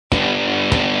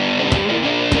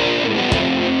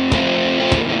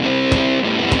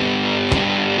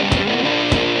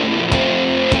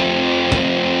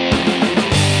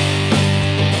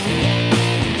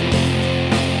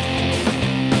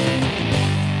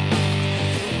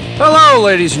Hello,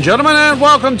 ladies and gentlemen, and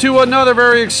welcome to another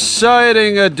very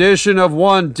exciting edition of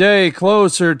One Day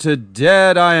Closer to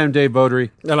Dead. I am Dave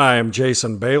Beaudry. And I am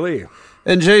Jason Bailey.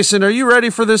 And Jason, are you ready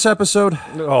for this episode?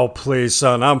 Oh, please,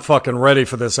 son. I'm fucking ready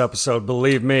for this episode.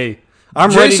 Believe me.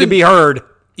 I'm ready to be heard.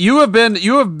 You have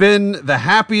been the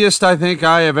happiest I think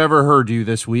I have ever heard you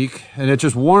this week, and it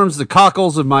just warms the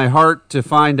cockles of my heart to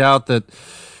find out that,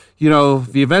 you know,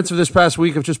 the events of this past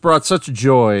week have just brought such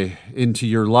joy into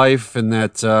your life, and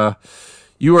that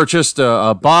you are just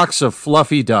a box of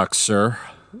fluffy ducks, sir.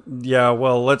 Yeah,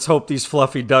 well, let's hope these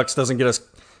fluffy ducks doesn't get us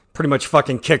pretty much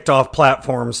fucking kicked off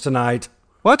platforms tonight.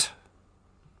 What?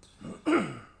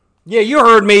 Yeah, you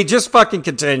heard me. Just fucking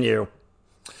continue.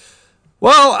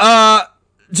 Well,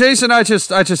 Jason, I just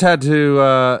had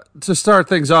to start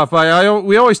things off by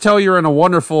we always tell you're in a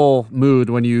wonderful mood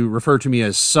when you refer to me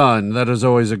as son. That is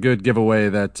always a good giveaway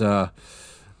that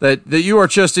you are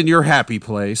just in your happy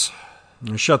place.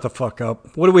 Shut the fuck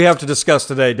up. What do we have to discuss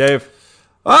today, Dave?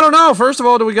 I don't know. First of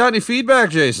all, do we got any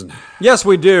feedback, Jason? Yes,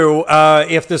 we do.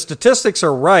 If the statistics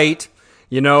are right,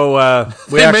 you know,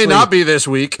 they may not be this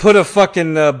week. Put a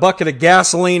fucking bucket of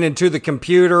gasoline into the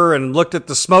computer and looked at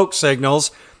the smoke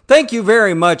signals. Thank you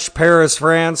very much, Paris,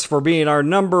 France, for being our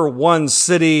number one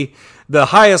city. The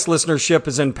highest listenership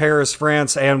is in Paris,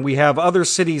 France, and we have other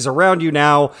cities around you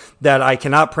now that I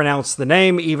cannot pronounce the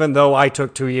name, even though I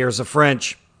took 2 years of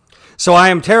French. So I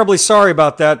am terribly sorry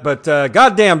about that, but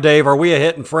goddamn, Dave, are we a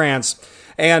hit in France?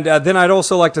 And then I'd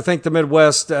also like to thank the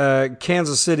Midwest,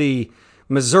 Kansas City,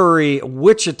 Missouri,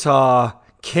 Wichita,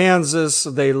 Kansas.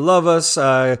 They love us.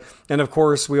 And of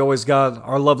course, we always got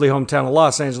our lovely hometown of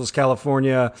Los Angeles,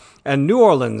 California, and New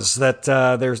Orleans that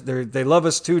they love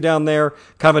us too down there.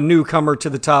 Kind of a newcomer to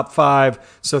the top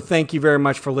 5. So thank you very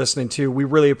much for listening too. We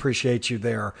really appreciate you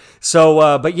there.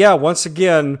 So, but yeah, once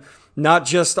again, not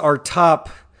just our top.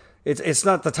 It's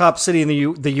not the top city in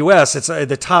the U.S. It's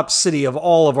the top city of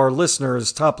all of our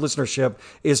listeners. Top listenership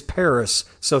is Paris.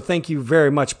 So thank you very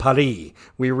much, Paris.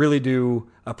 We really do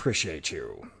appreciate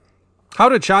you. How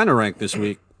did China rank this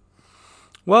week?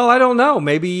 Well, I don't know.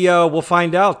 Maybe we'll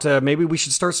find out. Maybe we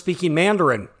should start speaking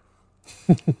Mandarin.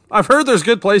 I've heard there's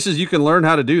good places you can learn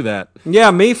how to do that.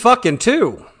 Yeah, me fucking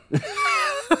too.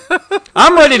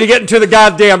 I'm ready to get into the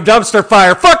goddamn dumpster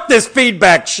fire. Fuck this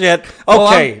feedback shit.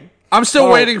 Okay. Well, I'm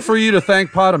still waiting for you to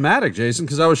thank Podomatic, Jason,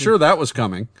 because I was sure that was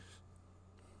coming.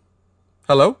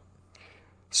 Hello?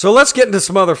 So let's get into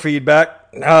some other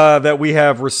feedback that we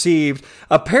have received.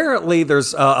 Apparently,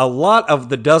 there's a lot of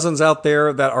the dozens out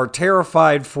there that are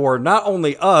terrified for not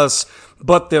only us,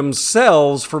 but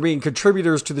themselves for being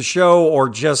contributors to the show or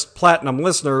just platinum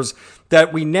listeners,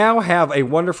 that we now have a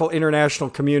wonderful international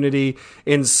community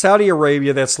in Saudi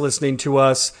Arabia that's listening to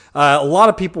us. A lot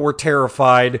of people were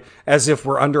terrified as if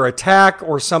we're under attack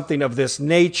or something of this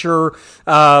nature.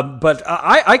 But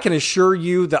I can assure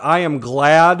you that I am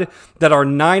glad that our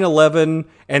 9/11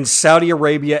 and Saudi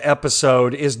Arabia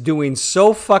episode is doing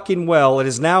so fucking well. It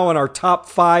is now in our top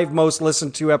 5 most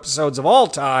listened to episodes of all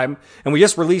time. And we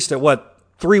just released it,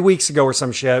 3 weeks ago or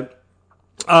some shit.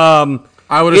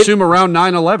 I would assume around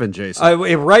 9/11, Jason.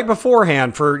 Right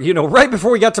beforehand, right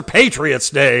before we got to Patriots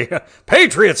Day.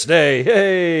 Patriots Day,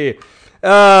 hey!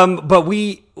 But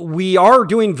we are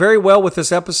doing very well with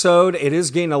this episode. It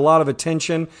is gaining a lot of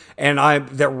attention, and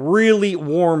that really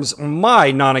warms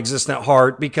my non-existent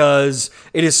heart because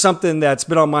it is something that's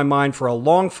been on my mind for a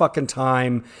long fucking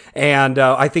time, and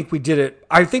I think we did it.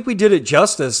 I think we did it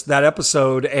justice, that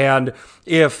episode. And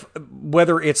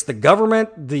whether it's the government,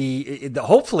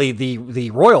 hopefully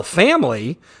the royal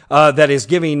family that is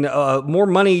giving more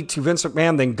money to Vince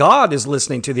McMahon than God is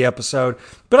listening to the episode,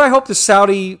 but I hope the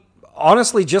Saudi.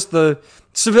 Honestly, just the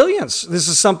civilians. This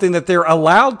is something that they're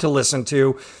allowed to listen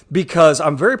to because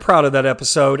I'm very proud of that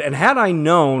episode. And had I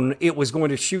known it was going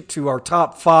to shoot to our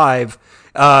top 5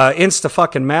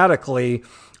 insta-fucking-matically,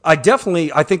 I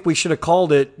think we should have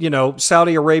called it,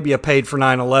 Saudi Arabia paid for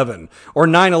 9/11 or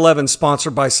 9/11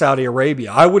 sponsored by Saudi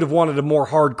Arabia. I would have wanted a more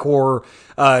hardcore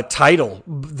title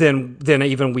than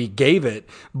even we gave it.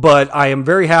 But I am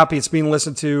very happy it's being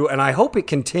listened to, and I hope it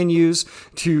continues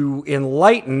to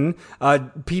enlighten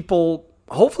people,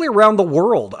 hopefully around the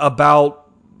world, about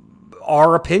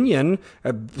our opinion,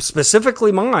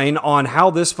 specifically mine, on how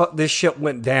this shit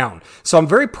went down. So I'm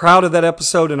very proud of that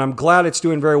episode, and I'm glad it's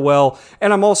doing very well.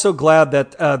 And I'm also glad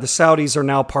that the Saudis are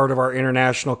now part of our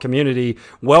international community.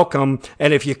 Welcome.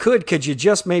 And if you could you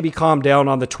just maybe calm down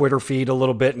on the Twitter feed a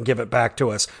little bit and give it back to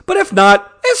us? But if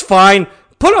not, it's fine.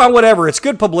 put on whatever. It's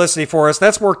good publicity for us.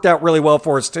 That's worked out really well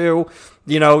for us too.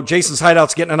 Jason's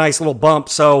Hideout's getting a nice little bump.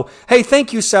 So, hey,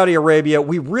 thank you, Saudi Arabia.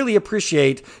 We really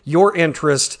appreciate your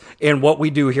interest in what we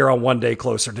do here on One Day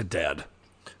Closer to Dead.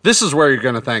 This is where you're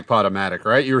going to thank Podomatic,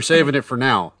 right? You were saving it for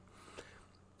now.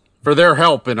 For their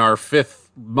help in our 5th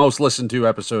most listened to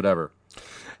episode ever.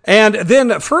 And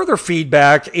then further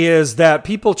feedback is that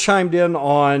people chimed in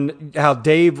on how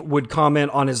Dave would comment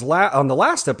on on the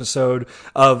last episode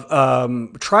of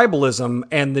tribalism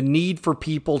and the need for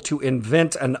people to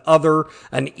invent an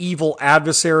evil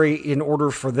adversary in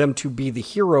order for them to be the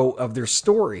hero of their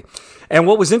story. And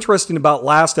what was interesting about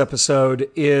last episode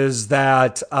is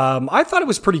that I thought it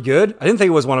was pretty good. I didn't think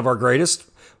it was one of our greatest.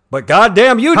 But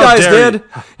goddamn, you guys did.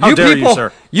 How dare you,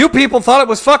 sir? You people thought it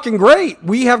was fucking great.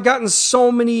 We have gotten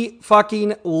so many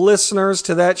fucking listeners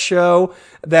to that show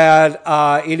that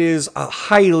it is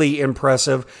highly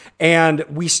impressive. And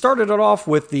we started it off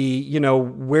with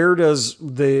where does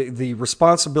the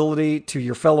responsibility to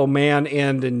your fellow man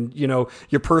end and,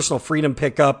 your personal freedom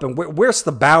pick up, and where's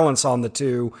the balance on the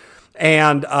two?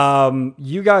 And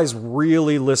you guys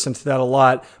really listened to that a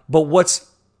lot. But what's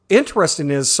interesting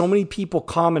is so many people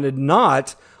commented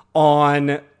not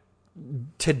on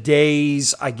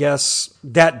today's, I guess,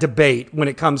 that debate when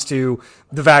it comes to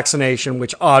the vaccination,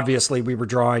 which obviously we were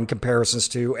drawing comparisons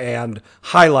to and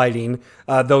highlighting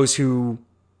those who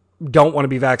don't want to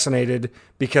be vaccinated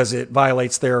because it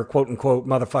violates their quote unquote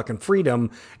motherfucking freedom,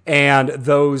 and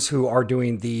those who are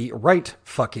doing the right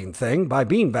fucking thing by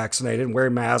being vaccinated and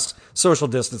wearing masks, social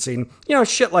distancing,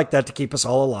 shit like that to keep us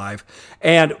all alive.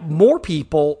 And more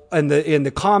people in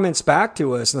the comments back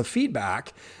to us and the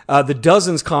feedback, the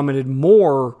dozens commented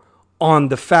more on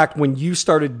the fact when you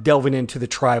started delving into the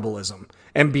tribalism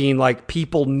and being like,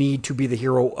 people need to be the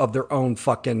hero of their own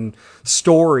fucking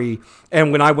story.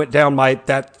 And when I went down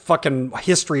that fucking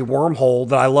history wormhole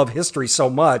that I love history so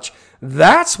much,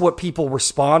 that's what people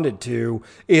responded to,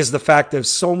 is the fact that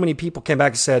so many people came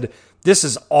back and said, this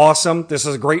is awesome. This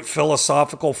is a great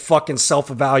philosophical fucking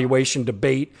self-evaluation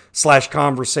debate /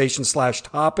 conversation /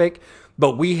 topic.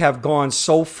 But we have gone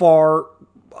so far,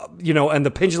 and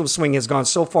the pendulum swing has gone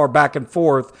so far back and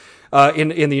forth in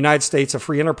the United States of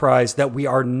free enterprise that we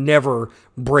are never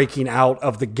breaking out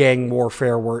of the gang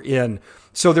warfare we're in.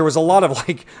 So there was a lot of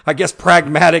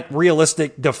pragmatic,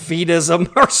 realistic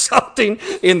defeatism or something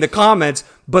in the comments,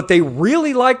 but they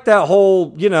really liked that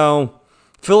whole,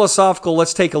 philosophical,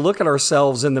 let's take a look at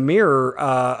ourselves in the mirror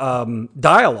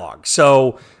dialogue.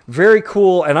 So very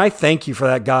cool. And I thank you for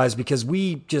that, guys, because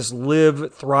we just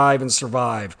live, thrive, and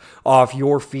survive off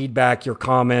your feedback, your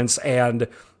comments, and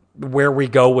where we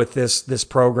go with this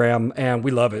program, and we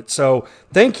love it. So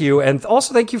thank you. And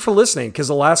also thank you for listening, because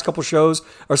the last couple shows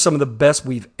are some of the best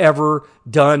we've ever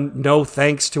done. No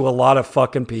thanks to a lot of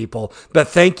fucking people, but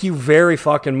thank you very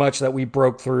fucking much that we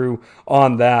broke through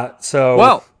on that.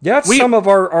 So that's some of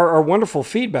our wonderful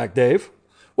feedback, Dave.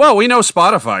 Well, we know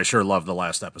Spotify sure loved the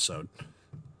last episode.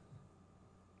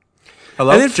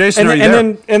 Hello, Jason, are you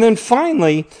there? And then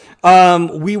finally,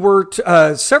 we were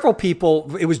several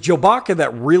people. It was Joe Baca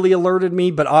that really alerted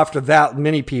me, but after that,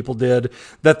 many people did,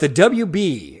 that the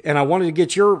WB, and I wanted to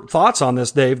get your thoughts on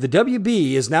this, Dave. The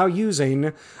WB is now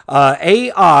using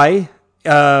AI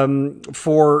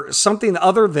for something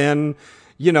other than,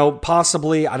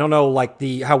 possibly, I don't know, like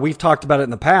how we've talked about it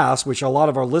in the past, which a lot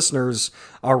of our listeners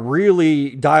are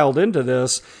really dialed into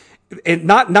this. And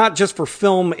not just for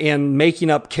film and making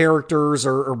up characters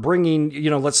or bringing,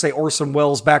 let's say Orson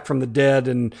Welles back from the dead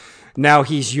and now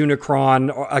he's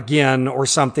Unicron again or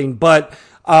something, but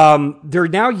they're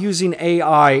now using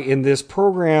AI in this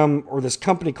program or this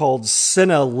company called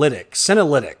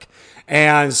Synalytic.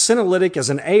 And Synalytic is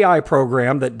an AI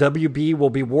program that WB will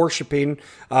be worshiping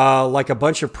like a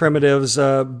bunch of primitives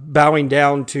bowing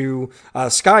down to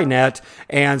Skynet.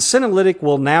 And Synalytic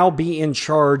will now be in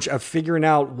charge of figuring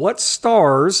out what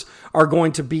stars are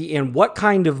going to be in what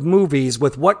kind of movies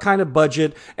with what kind of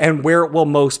budget and where it will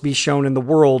most be shown in the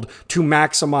world to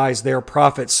maximize their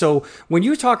profits. So when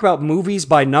you talk about movies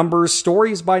by numbers,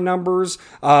 stories by numbers,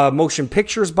 motion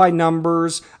pictures by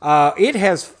numbers, it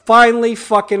has finally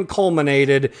fucking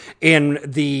culminated in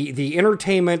the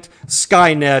entertainment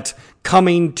Skynet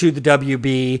coming to the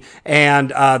WB, and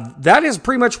that is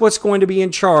pretty much what's going to be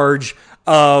in charge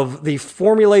of the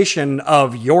formulation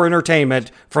of your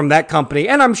entertainment from that company,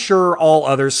 and I'm sure all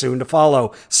others soon to follow.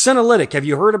 Synalytic, have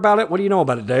you heard about it? What do you know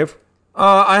about it, Dave?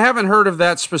 I haven't heard of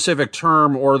that specific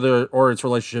term or its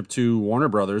relationship to Warner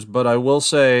Brothers, but I will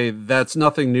say that's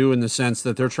nothing new in the sense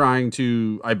that they're trying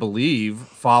to, I believe,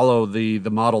 follow the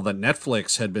model that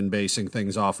Netflix had been basing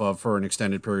things off of for an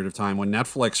extended period of time. When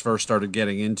Netflix first started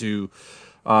getting into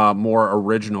more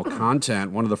original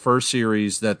content. One of the first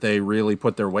series that they really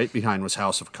put their weight behind was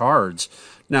House of Cards.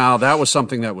 Now, that was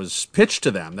something that was pitched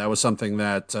to them. That was something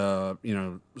that,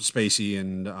 Spacey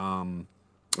and,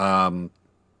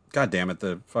 God damn it,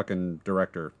 the fucking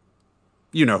director.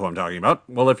 You know who I'm talking about.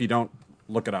 Well, if you don't,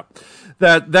 look it up.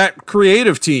 That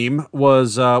creative team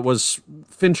was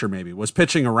Fincher, maybe, was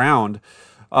pitching around.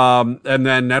 And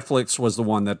then Netflix was the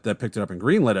one that picked it up and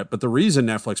greenlit it. But the reason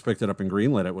Netflix picked it up and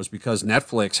greenlit it was because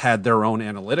Netflix had their own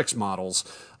analytics models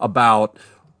about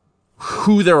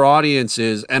who their audience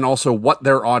is and also what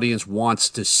their audience wants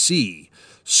to see.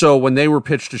 So when they were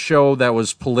pitched a show that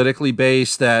was politically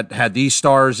based, that had these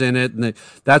stars in it, and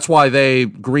that's why they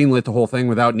greenlit the whole thing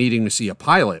without needing to see a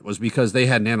pilot, was because they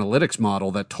had an analytics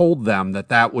model that told them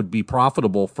that would be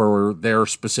profitable for their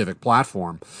specific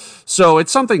platform. So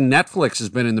it's something Netflix has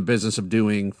been in the business of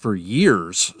doing for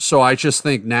years. So I just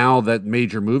think now that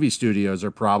major movie studios are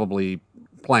probably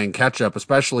playing catch up,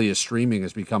 especially as streaming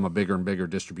has become a bigger and bigger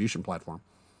distribution platform.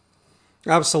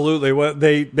 Absolutely. Well,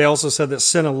 they also said that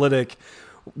Synalytic,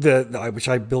 which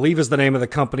I believe is the name of the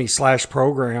company /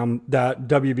 program that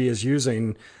WB is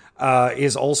using,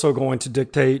 is also going to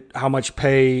dictate how much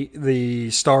pay the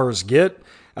stars get,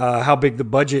 how big the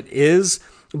budget is.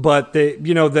 But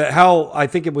how I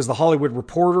think it was the Hollywood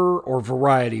Reporter or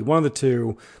Variety, one of the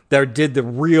two, that did the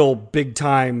real big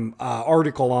time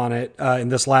article on it in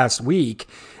this last week,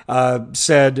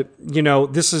 said,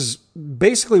 this is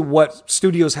basically what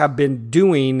studios have been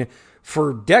doing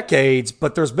for decades,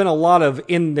 but there's been a lot of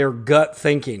in their gut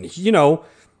thinking,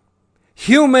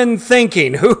 human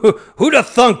thinking, who'd have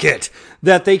thunk it,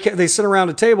 that they sit around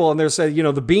a table and they say,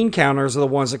 the bean counters are the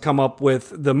ones that come up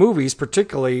with the movies,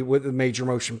 particularly with the major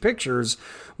motion pictures.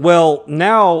 Well,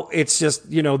 now it's just,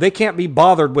 they can't be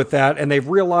bothered with that. And they've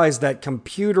realized that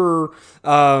computer,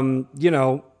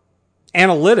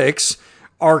 analytics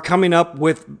are coming up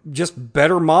with just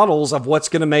better models of what's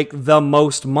going to make the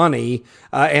most money.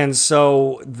 And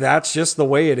so that's just the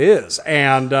way it is.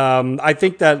 And I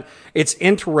think that it's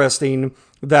interesting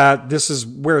that this is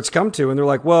where it's come to. And they're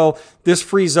like, well, this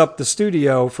frees up the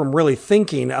studio from really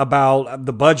thinking about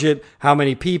the budget, how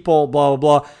many people, blah,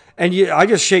 blah, blah. And I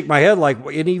just shake my head like,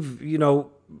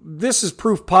 this is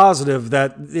proof positive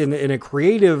that in a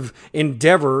creative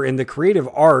endeavor, in the creative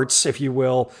arts, if you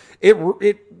will,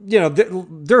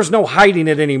 there's no hiding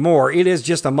it anymore. It is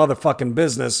just a motherfucking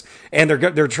business, and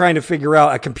they're trying to figure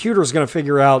out, a computer's going to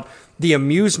figure out the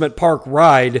amusement park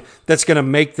ride that's going to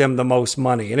make them the most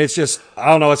money. And it's just, I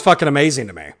don't know, it's fucking amazing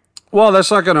to me. Well,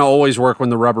 that's not going to always work when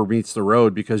the rubber meets the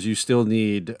road, because you still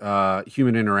need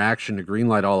human interaction to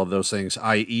greenlight all of those things,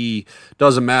 i.e.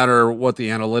 doesn't matter what the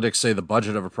analytics say the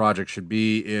budget of a project should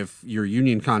be if your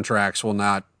union contracts will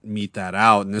not meet that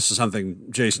out. And this is something,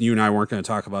 Jason, you and I weren't going to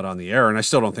talk about on the air, and I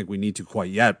still don't think we need to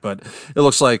quite yet, but it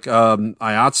looks like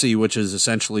IATSE, which is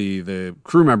essentially the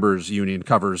crew members union,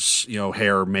 covers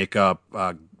hair, makeup,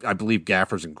 I believe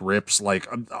gaffers and grips, like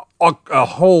a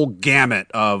whole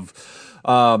gamut of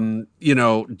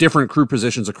different crew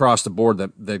positions across the board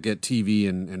that get TV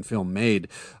and film made.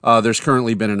 There's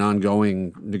currently been an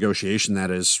ongoing negotiation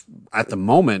that is, at the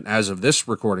moment, as of this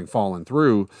recording, fallen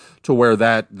through to where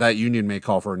that union may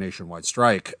call for a nationwide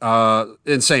strike.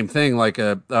 And same thing, like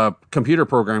a computer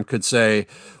program could say,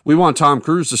 we want Tom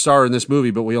Cruise to star in this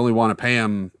movie, but we only want to pay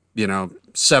him,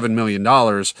 $7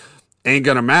 million. Ain't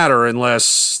gonna matter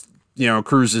unless,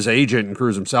 Cruise's agent and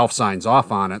Cruise himself signs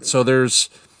off on it. So there's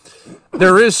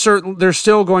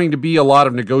still going to be a lot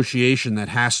of negotiation that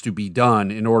has to be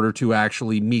done in order to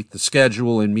actually meet the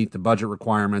schedule and meet the budget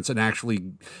requirements and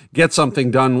actually get something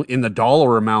done in the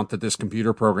dollar amount that this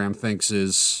computer program thinks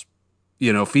is,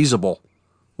 feasible.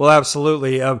 Well,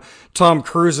 absolutely. Tom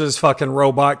Cruise's fucking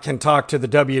robot can talk to the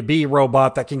WB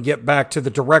robot that can get back to the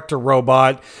director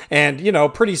robot. And,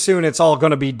 pretty soon it's all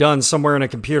going to be done somewhere in a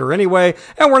computer anyway.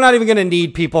 And we're not even going to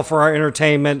need people for our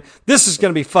entertainment. This is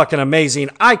going to be fucking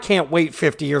amazing. I can't wait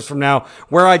 50 years from now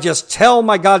where I just tell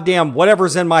my goddamn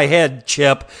whatever's in my head,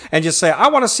 Chip, and just say, I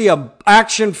want to see a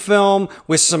action film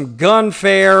with some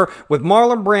gunfare with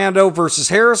Marlon Brando versus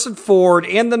Harrison Ford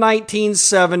in the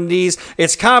 1970s.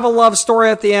 It's kind of a love story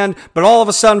at the end, but all of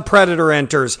a sudden Predator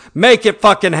enters. Make it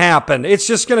fucking happen. It's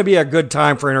just going to be a good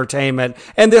time for entertainment,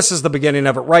 and this is the beginning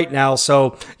of it right now,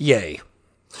 so yay.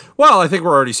 Well, I think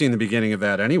we're already seeing the beginning of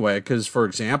that anyway, because, for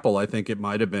example, I think it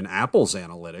might have been Apple's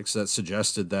analytics that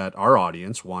suggested that our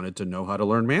audience wanted to know how to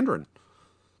learn Mandarin.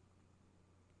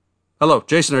 Hello,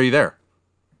 Jason, are you there?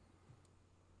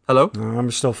 Hello?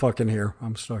 I'm still fucking here.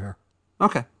 I'm still here.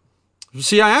 Okay.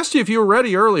 See, I asked you if you were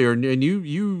ready earlier, and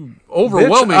you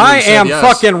overwhelmingly I said am yes.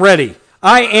 fucking ready.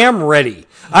 I am ready.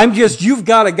 You've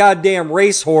got a goddamn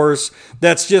racehorse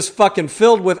that's just fucking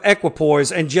filled with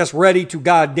equipoise and just ready to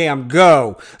goddamn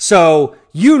go. So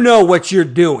you know what you're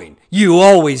doing. You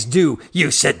always do,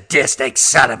 you sadistic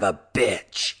son of a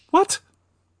bitch. What?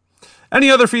 Any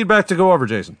other feedback to go over,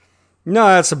 Jason? No,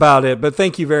 that's about it. But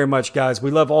thank you very much, guys.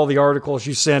 We love all the articles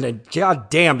you send. And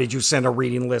god damn, did you send a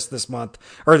reading list this month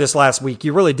or this last week?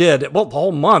 You really did. Well, the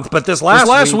whole month, but this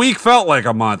last week felt like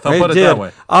a month. I'll put it that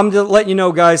way. I'm just letting you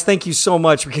know, guys. Thank you so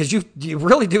much because you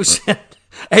really do send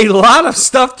a lot of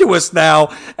stuff to us now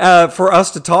for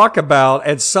us to talk about,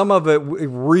 and some of it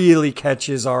really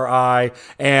catches our eye,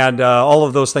 and all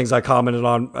of those things I commented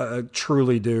on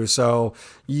truly do. So,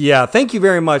 yeah, thank you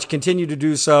very much. Continue to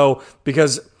do so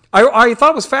because I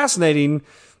thought it was fascinating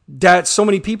that so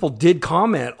many people did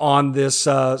comment on this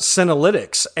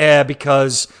Sinalytics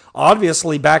because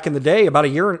obviously back in the day, about a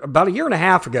year and a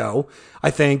half ago, I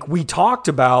think we talked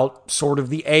about sort of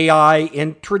the AI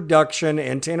introduction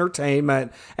into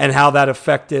entertainment and how that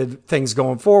affected things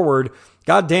going forward.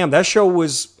 God damn, that show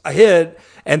was a hit.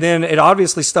 And then it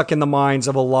obviously stuck in the minds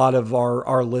of a lot of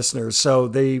our listeners. So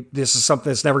this is something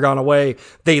that's never gone away.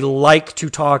 They like to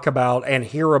talk about and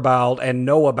hear about and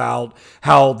know about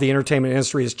how the entertainment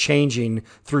industry is changing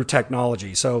through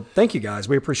technology. So thank you guys.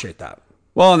 We appreciate that.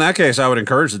 Well, in that case, I would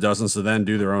encourage the dozens to then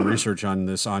do their own research on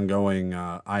this ongoing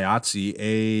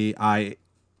IATSE,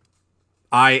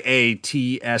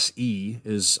 IATSE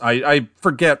is I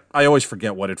always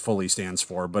forget what it fully stands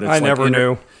for, but it's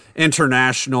knew.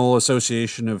 International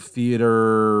Association of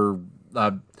Theater.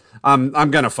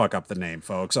 I'm gonna fuck up the name,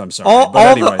 folks. I'm sorry.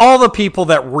 All the people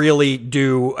that really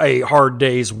do a hard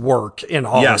day's work in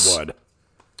Hollywood. Yes.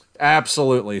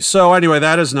 Absolutely. So anyway,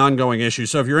 that is an ongoing issue.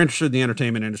 So if you're interested in the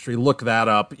entertainment industry, look that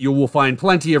up. You will find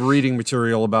plenty of reading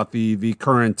material about the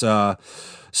current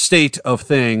state of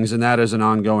things, and that is an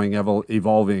ongoing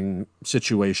evolving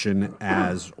situation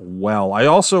as well. I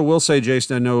also will say,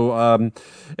 Jason, I know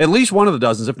at least one of the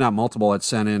dozens, if not multiple, had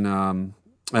sent in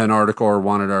an article or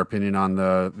wanted our opinion on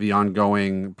the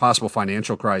ongoing possible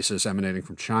financial crisis emanating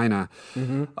from China.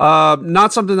 Mm-hmm.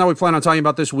 Not something that we plan on talking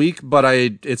about this week, but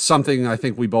it's something I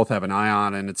think we both have an eye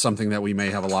on, and it's something that we may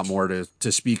have a lot more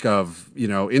to speak of,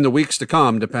 in the weeks to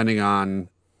come, depending on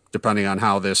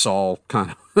how this all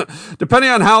depending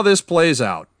on how this plays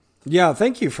out. Yeah,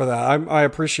 thank you for that. I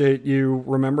appreciate you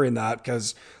remembering that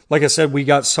because, like I said, we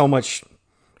got so much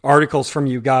articles from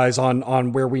you guys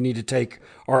on where we need to take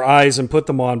our eyes and put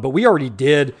them on, but we already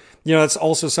did. It's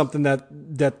also something that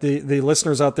the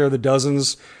listeners out there, the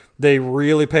dozens, they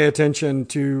really pay attention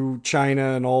to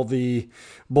China and all the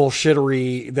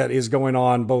bullshittery that is going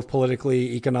on, both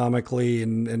politically, economically,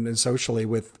 and socially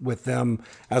with them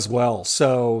as well.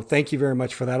 So thank you very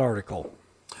much for that article.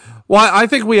 Well, I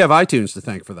think we have iTunes to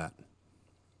thank for that.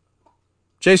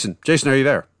 Jason, are you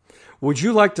there? Would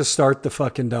you like to start the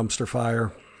fucking dumpster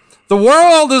fire? The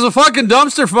world is a fucking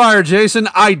dumpster fire, Jason.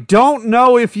 I don't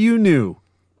know if you knew.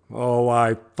 Oh,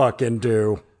 I fucking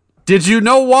do. Did you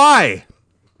know why?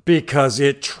 Because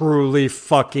it truly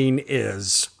fucking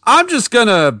is. I'm just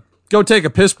gonna go take a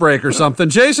piss break or something.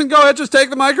 Jason, go ahead, just take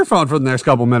the microphone for the next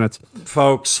couple minutes.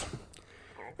 Folks,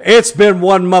 it's been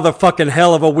one motherfucking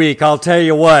hell of a week, I'll tell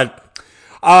you what.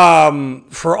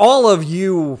 For all of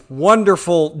you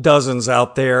wonderful dozens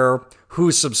out there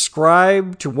who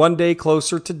subscribe to One Day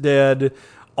Closer to Dead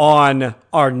on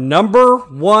our number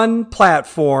one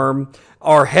platform,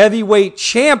 our heavyweight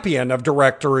champion of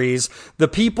directories, the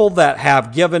people that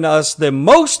have given us the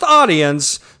most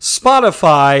audience,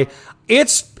 Spotify.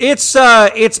 It's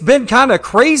been kind of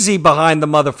crazy behind the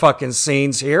motherfucking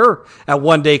scenes here at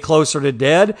One Day Closer to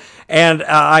Dead, and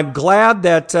I'm glad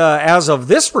that as of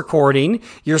this recording,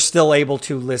 you're still able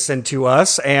to listen to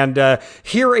us and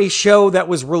hear a show that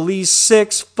was released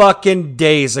 6 fucking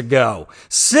days ago.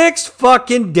 6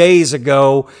 fucking days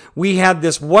ago, we had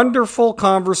this wonderful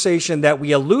conversation that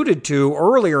we alluded to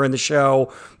earlier in the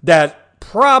show that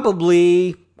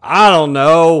probably, I don't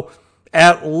know,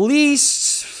 at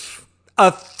least a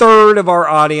third of our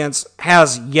audience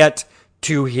has yet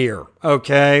to hear.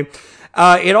 Okay.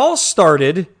 It all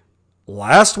started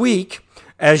last week.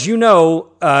 As you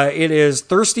know, it is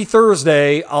Thirsty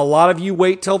Thursday. A lot of you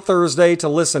wait till Thursday to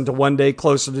listen to One Day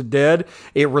Closer to Dead.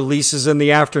 It releases in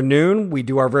the afternoon. We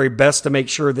do our very best to make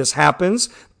sure this happens.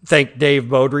 Thank Dave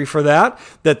Beaudry for that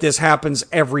this happens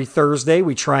every Thursday.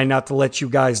 We try not to let you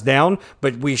guys down,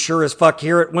 but we sure as fuck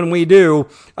hear it when we do.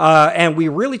 And we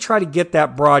really try to get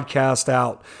that broadcast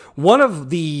out. One of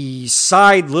the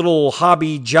side little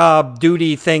hobby job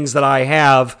duty things that I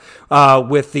have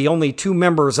with the only 2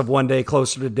 members of One Day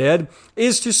Closer to Dead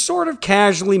is to sort of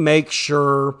casually make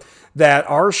sure that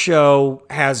our show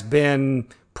has been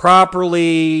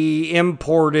properly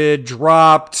imported,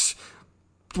 dropped,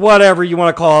 whatever you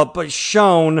want to call it, but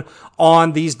shown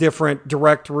on these different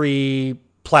directory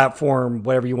platform,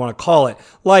 whatever you want to call it,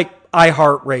 like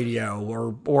iHeartRadio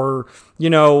or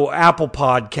Apple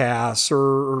Podcasts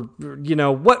or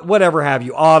whatever have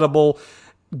you, Audible,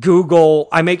 Google.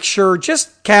 I make sure,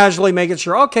 just casually making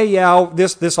sure, okay, yeah,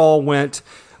 this all went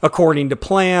according to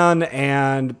plan,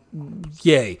 and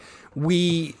yay.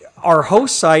 Our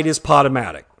host site is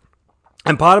Podomatic.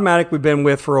 And Podomatic we've been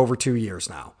with for over 2 years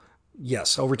now.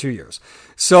 Yes, over 2 years.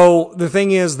 So the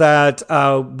thing is that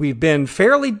we've been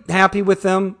fairly happy with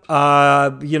them,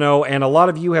 and a lot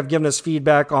of you have given us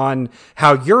feedback on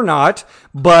how you're not,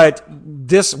 but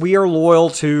we are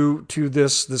loyal to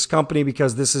this company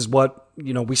because this is what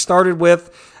we started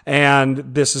with, and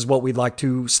this is what we'd like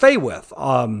to stay with.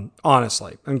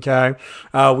 Honestly, okay.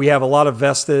 We have a lot of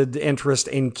vested interest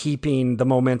in keeping the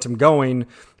momentum going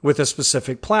with a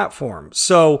specific platform.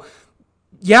 So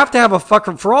you have to have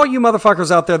for all you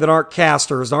motherfuckers out there that aren't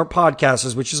casters, aren't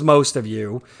podcasters, which is most of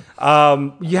you,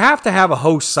 you have to have a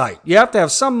host site. You have to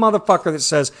have some motherfucker that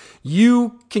says,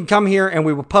 you can come here and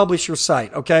we will publish your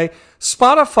site, okay?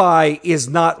 Spotify is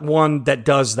not one that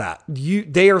does that.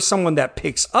 They are someone that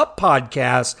picks up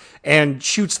podcasts and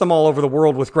shoots them all over the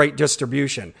world with great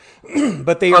distribution.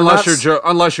 But they are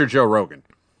unless you're Joe Rogan.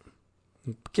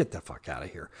 Get the fuck out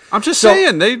of here. I'm just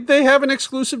saying, they have an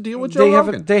exclusive deal with Joe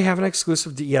Rogan. They have an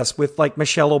exclusive deal, yes, with like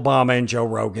Michelle Obama and Joe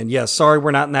Rogan. Yes, sorry, we're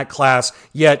not in that class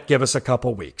yet. Give us a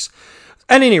couple weeks.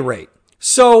 At any rate,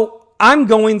 so I'm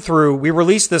going through, we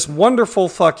released this wonderful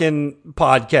fucking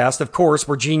podcast. Of course,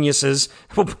 we're geniuses.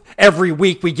 Every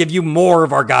week we give you more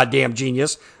of our goddamn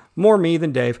genius. More me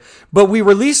than Dave. But we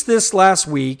released this last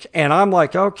week, and I'm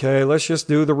like, okay, let's just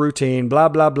do the routine, blah,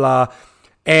 blah, blah.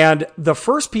 And the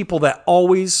first people that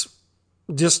always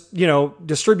just,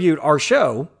 distribute our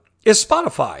show is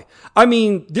Spotify. I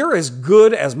mean, they're as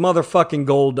good as motherfucking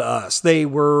gold to us.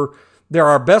 They're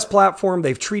our best platform.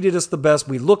 They've treated us the best.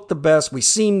 We look the best. We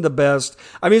seem the best.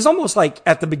 I mean, it's almost like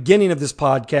at the beginning of this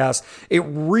podcast, it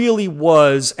really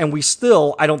was, and we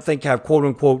still, I don't think, have quote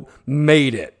unquote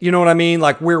made it. You know what I mean?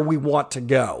 Like where we want to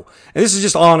go. And this is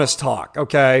just honest talk,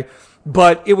 okay?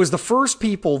 But it was the first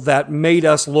people that made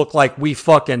us look like we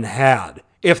fucking had,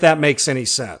 if that makes any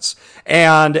sense.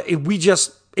 And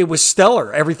it was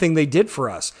stellar, everything they did for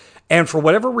us. And for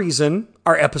whatever reason,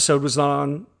 our episode was not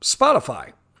on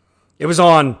Spotify. It was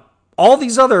on all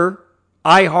these other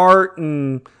iHeart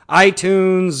and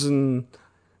iTunes and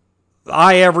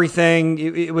iEverything.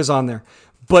 It was on there,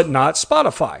 but not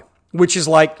Spotify, which is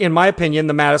like, in my opinion,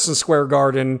 the Madison Square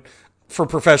Garden for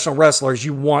professional wrestlers.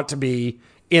 You want to be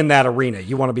in that arena.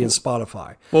 You want to be in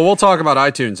Spotify. Well, we'll talk about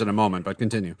iTunes in a moment, but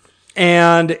continue.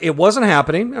 And it wasn't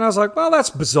happening. And I was like, well, that's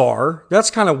bizarre. That's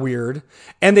kind of weird.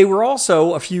 And they were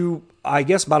also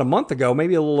about a month ago,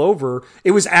 maybe a little over.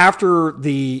 It was after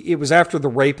the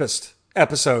rapist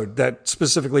episode that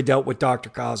specifically dealt with Dr.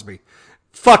 Cosby.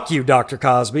 Fuck you, Dr.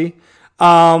 Cosby.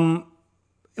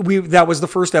 That was the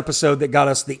first episode that got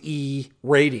us the E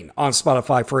rating on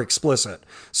Spotify for explicit.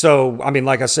 So, I mean,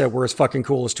 like I said, we're as fucking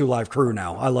cool as Two Live Crew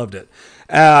now. I loved it.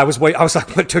 I was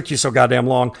like, what took you so goddamn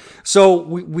long? So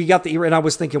we got the E, and I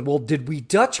was thinking, well, did we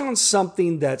touch on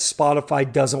something that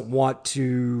Spotify doesn't want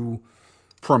to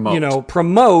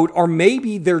promote, or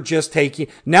maybe they're just taking,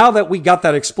 now that we got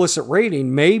that explicit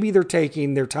rating, maybe they're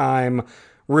taking their time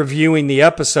reviewing the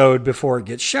episode before it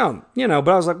gets shown, but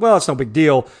I was like, well, it's no big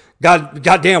deal.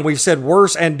 Goddamn, we've said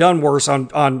worse and done worse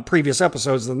on previous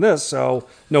episodes than this, so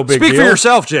no big deal. Speak for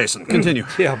yourself, Jason. Continue.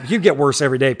 Yeah, you get worse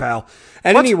every day, pal.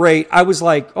 At any rate, I was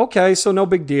like, okay, so no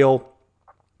big deal.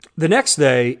 The next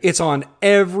day, it's on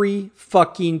every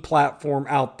fucking platform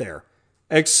out there,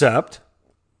 except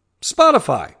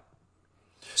Spotify.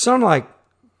 So I'm like,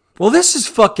 well, this is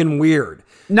fucking weird.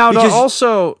 Now,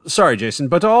 sorry, Jason,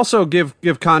 but to also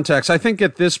give context, I think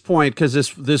at this point, because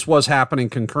this was happening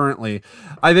concurrently,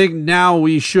 I think now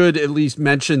we should at least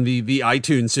mention the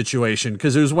iTunes situation,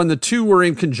 because it was when the two were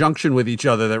in conjunction with each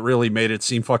other that really made it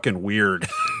seem fucking weird.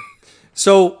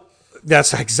 So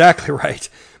that's exactly right.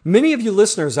 Many of you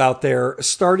listeners out there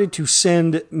started to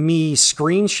send me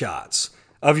screenshots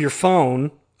of your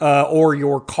phone or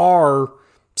your car,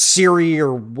 Siri,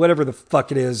 or whatever the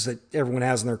fuck it is that everyone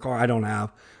has in their car. I don't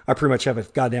have. I pretty much have a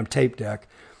goddamn tape deck.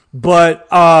 But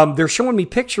they're showing me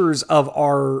pictures of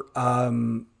our,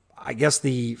 I guess,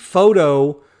 the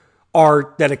photo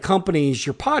art that accompanies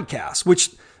your podcast,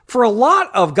 which for a lot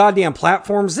of goddamn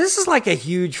platforms, this is like a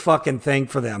huge fucking thing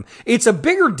for them. It's a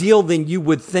bigger deal than you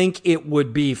would think it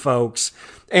would be, folks.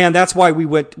 And that's why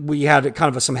we had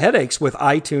kind of some headaches with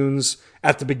iTunes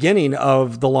at the beginning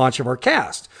of the launch of our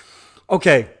cast.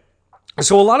 Okay,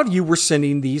 so a lot of you were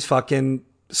sending these fucking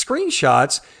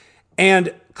screenshots,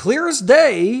 and clear as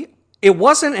day, it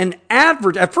wasn't an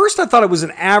advert. At first, I thought it was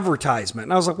an advertisement,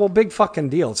 and I was like, well, big fucking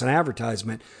deal. It's an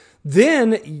advertisement.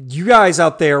 Then you guys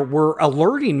out there were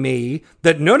alerting me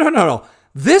that no.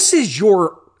 This is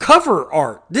your cover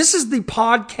art. This is the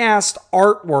podcast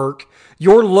artwork.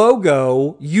 Your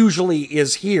logo usually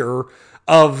is here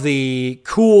of the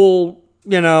cool,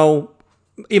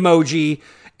 emoji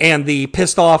and the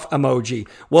pissed off emoji.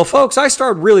 Well, folks, I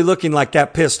started really looking like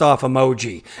that pissed off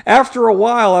emoji. After a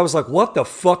while, I was like, what the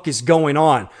fuck is going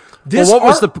on? What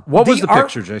was the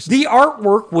picture, Jason? The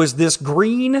artwork was this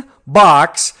green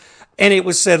box, and it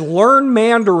was said learn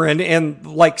Mandarin, and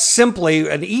like simply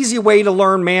an easy way to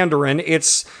learn Mandarin.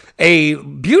 It's a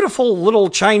beautiful little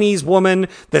Chinese woman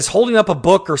that's holding up a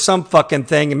book or some fucking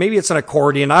thing, and maybe it's an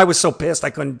accordion. I was so pissed I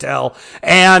couldn't tell.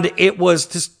 And it was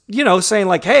just, saying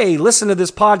like, hey, listen to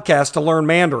this podcast to learn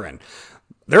Mandarin.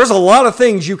 There's a lot of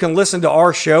things you can listen to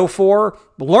our show for.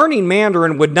 Learning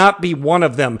Mandarin would not be one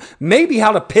of them. Maybe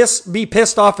how to be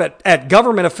pissed off at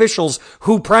government officials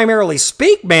who primarily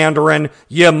speak Mandarin,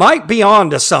 you might be on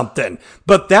to something.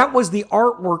 But that was the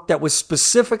artwork that was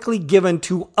specifically given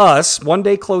to us, One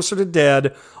Day Closer to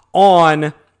Dead,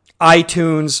 on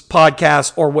iTunes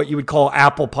podcast, or what you would call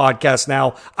Apple Podcasts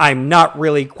now. I'm not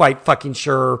really quite fucking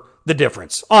sure the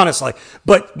difference, honestly.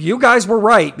 But you guys were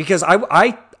right, because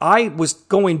I was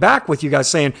going back with you guys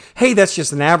saying, hey, that's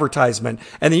just an advertisement.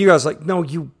 And then you guys like, no,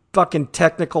 you fucking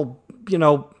technical,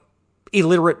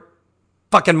 illiterate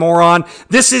fucking moron.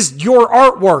 This is your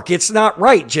artwork. It's not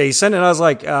right, Jason. And I was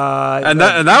like,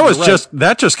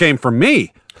 that just came from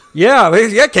me. Yeah,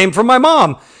 it came from my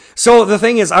mom. So the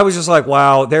thing is, I was just like,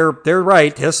 wow, they're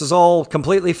right. This is all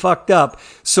completely fucked up.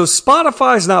 So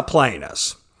Spotify's not playing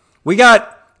us. We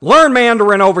got Learn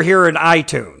Mandarin over here in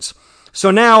iTunes.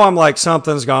 So now I'm like,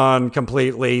 something's gone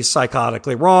completely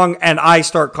psychotically wrong. And I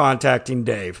start contacting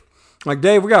Dave. I'm like,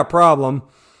 Dave, we got a problem.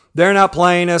 They're not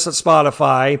playing us at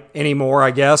Spotify anymore,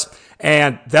 I guess.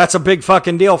 And that's a big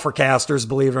fucking deal for casters,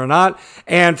 believe it or not.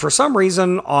 And for some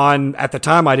reason at the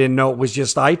time, I didn't know it was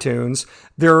just iTunes.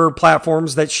 There are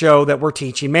platforms that show that we're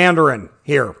teaching Mandarin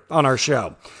here on our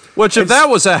show. Which, if that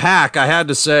was a hack, I had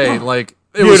to say,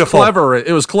 it was clever.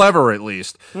 It was clever, at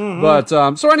least. Mm-hmm. But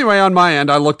so anyway, on my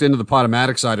end, I looked into the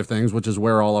Podomatic side of things, which is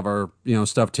where all of our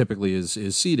stuff typically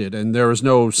is seated, and there was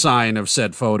no sign of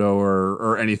said photo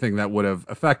or anything that would have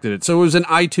affected it. So it was an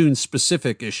iTunes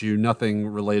specific issue, nothing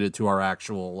related to our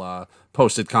actual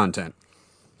posted content.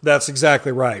 That's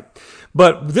exactly right.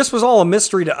 But this was all a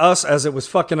mystery to us as it was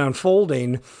fucking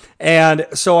unfolding. And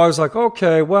so I was like,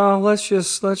 okay, well, let's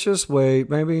just wait.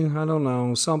 Maybe, I don't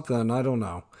know, something. I don't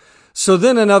know. So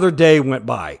then another day went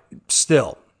by.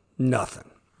 Still nothing.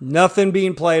 Nothing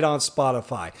being played on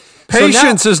Spotify.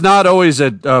 Patience is not always a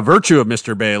virtue of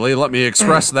Mr. Bailey. Let me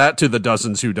express that to the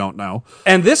dozens who don't know.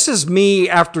 And this is me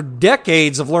after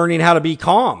decades of learning how to be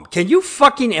calm. Can you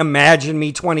fucking imagine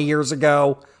me 20 years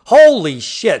ago? Holy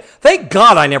shit. Thank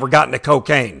God I never got into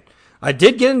cocaine. I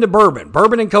did get into bourbon.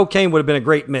 Bourbon and cocaine would have been a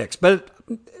great mix. But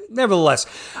nevertheless,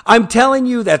 I'm telling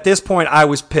you that at this point I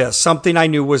was pissed. Something I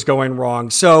knew was going wrong.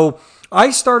 So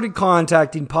I started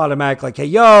contacting Podomatic like, hey,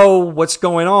 yo, what's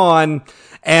going on?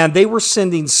 And they were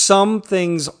sending some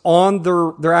things on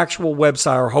their actual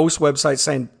website or host website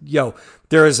saying, yo,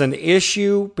 there is an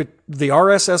issue, but the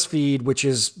RSS feed,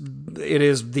 it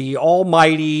is the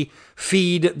almighty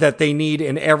feed that they need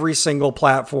in every single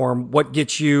platform, what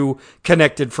gets you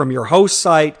connected from your host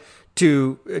site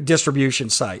to distribution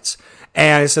sites.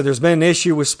 And I said, there's been an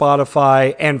issue with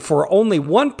Spotify, and for only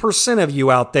 1% of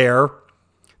you out there,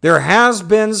 there has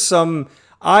been some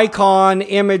icon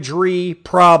imagery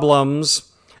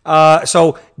problems.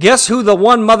 So guess who the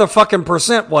one motherfucking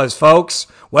percent was, folks?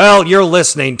 Well, you're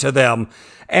listening to them.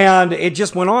 And it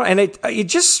just went on, and it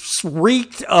just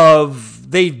reeked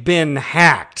of they've been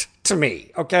hacked to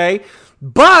me, okay?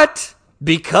 But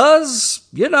because,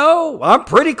 I'm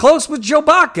pretty close with Joe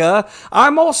Baca,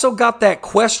 I'm also got that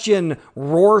question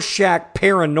Rorschach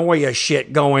paranoia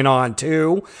shit going on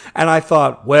too. And I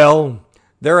thought, well,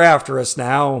 they're after us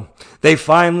now. They're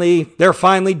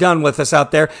finally done with us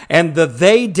out there. And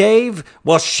they, Dave,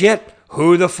 well, shit.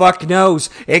 Who the fuck knows?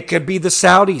 It could be the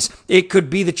Saudis. It could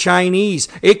be the Chinese.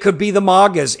 It could be the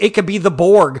Magas. It could be the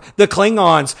Borg, the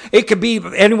Klingons. It could be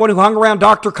anyone who hung around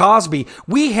Dr. Cosby.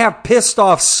 We have pissed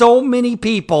off so many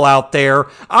people out there,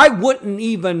 I wouldn't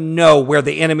even know where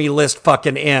the enemy list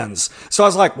fucking ends. So I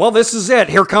was like, well, this is it.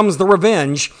 Here comes the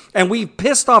revenge. And we've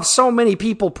pissed off so many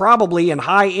people, probably in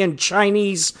high-end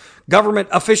Chinese government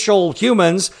official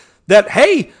humans, that,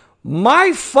 hey,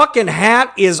 My fucking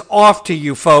hat is off to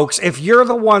you folks if you're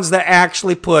the ones that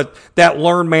actually put that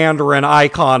Learn Mandarin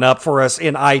icon up for us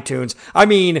in iTunes. I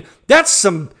mean, that's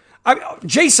some...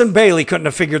 Jason Bailey couldn't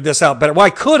have figured this out better. Well, I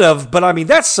could have, but I mean,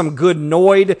 that's some good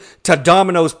Noid to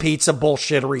Domino's Pizza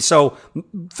bullshittery. So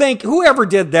thank whoever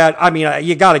did that. I mean,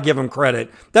 you got to give him credit.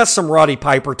 That's some Roddy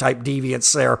Piper type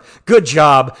deviance there. Good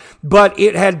job. But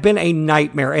it had been a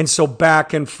nightmare. And so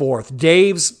back and forth.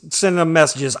 Dave's sending them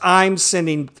messages. I'm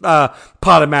sending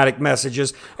Podomatic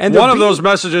messages. And one of those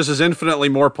messages is infinitely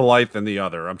more polite than the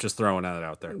other. I'm just throwing that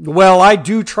out there. Well, I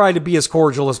do try to be as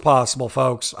cordial as possible,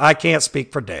 folks. I can't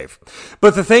speak for Dave.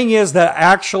 But the thing is that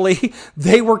actually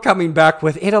they were coming back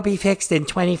with, it'll be fixed in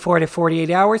 24 to 48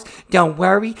 hours. Don't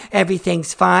worry.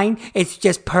 Everything's fine. It's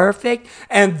just perfect.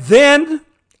 And then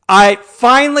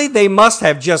they must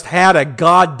have just had a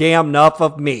goddamn enough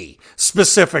of me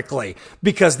specifically,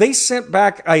 because they sent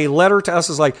back a letter to us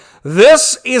as like,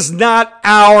 this is not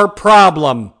our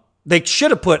problem. They should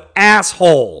have put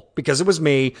asshole because it was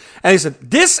me. And they said,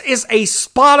 this is a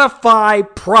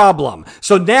Spotify problem.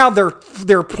 So now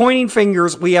they're pointing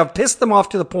fingers. We have pissed them off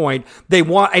to the point they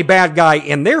want a bad guy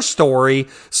in their story.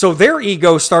 So their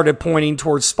ego started pointing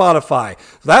towards Spotify.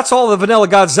 That's all the Vanilla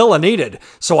Godzilla needed.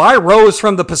 So I rose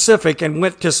from the Pacific and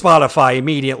went to Spotify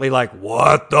immediately like,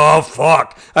 what the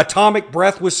fuck? Atomic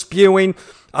breath was spewing.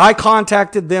 I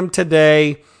contacted them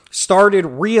today. Started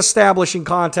reestablishing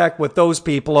contact with those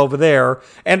people over there.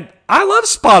 And I love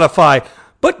Spotify,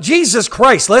 but Jesus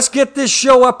Christ, let's get this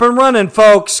show up and running,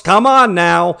 folks. Come on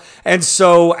now. And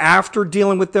so after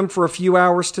dealing with them for a few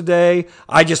hours today,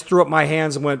 I just threw up my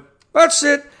hands and went, that's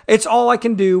it. It's all I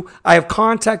can do. I have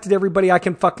contacted everybody I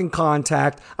can fucking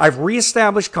contact. I've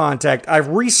reestablished contact. I've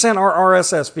resent our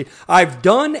RSS feed. I've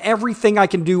done everything I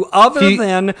can do other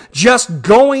than just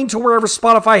going to wherever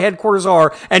Spotify headquarters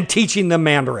are and teaching them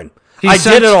Mandarin. I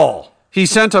did it all. He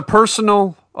sent a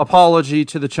personal apology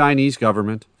to the Chinese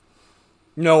government.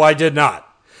 No, I did not.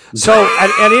 So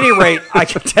at any rate, I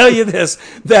can tell you this,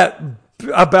 that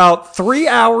about 3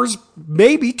 hours,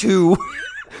 maybe 2,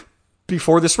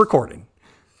 before this recording,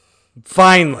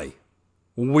 finally,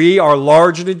 we are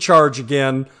large and in charge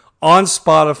again on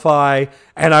Spotify,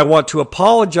 and I want to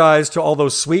apologize to all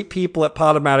those sweet people at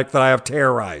Podomatic that I have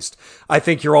terrorized. I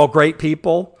think you're all great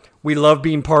people. We love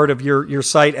being part of your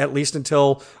site, at least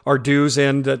until our dues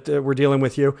end that we're dealing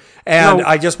with you. And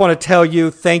I just want to tell you,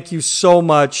 thank you so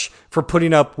much for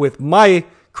putting up with my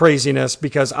craziness,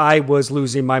 because I was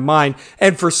losing my mind.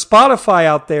 And for Spotify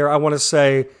out there, I want to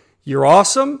say, you're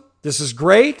awesome. This is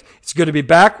great. It's good to be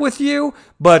back with you.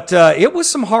 But it was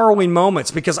some harrowing moments,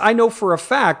 because I know for a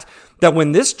fact that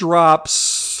when this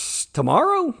drops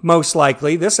tomorrow, most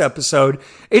likely, this episode,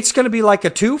 it's going to be like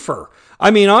a twofer. I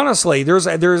mean, honestly, there's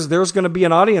going to be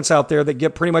an audience out there that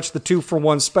get pretty much the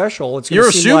 2-for-1 special. It's You're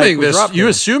assuming you're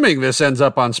assuming this ends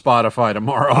up on Spotify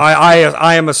tomorrow.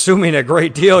 I am assuming a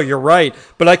great deal. You're right,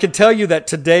 but I can tell you that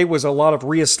today was a lot of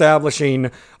reestablishing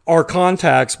our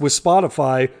contacts with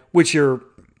Spotify, which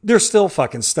they're still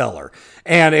fucking stellar.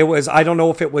 And it was, I don't know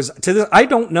if it was I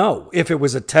don't know if it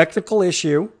was a technical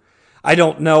issue. I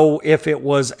don't know if it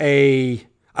was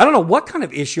I don't know what kind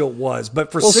of issue it was,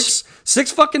 but for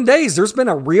six fucking days, there's been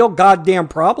a real goddamn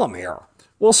problem here.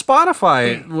 Well,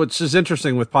 Spotify, which is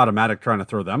interesting with Podomatic trying to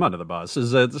throw them under the bus,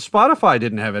 is that Spotify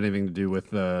didn't have anything to do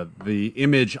with the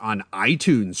image on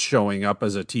iTunes showing up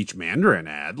as a Teach Mandarin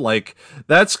ad. Like,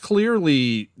 that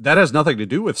has nothing to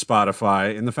do with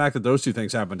Spotify, and the fact that those two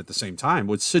things happened at the same time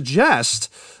would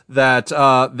suggest that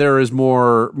there is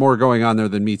more going on there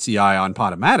than meets the eye on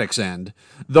Podomatic's end,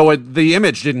 though the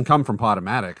image didn't come from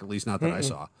Podomatic, at least not that I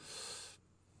saw.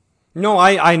 No,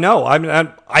 I know.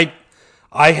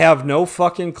 I have no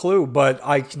fucking clue, but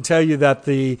I can tell you that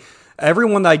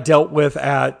everyone that I dealt with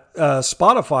at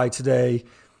Spotify today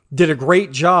did a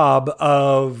great job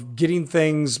of getting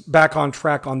things back on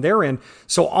track on their end.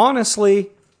 So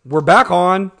honestly, we're back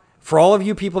on. For all of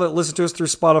you people that listen to us through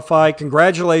Spotify,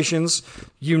 congratulations.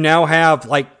 You now have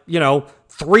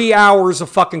 3 hours of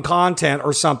fucking content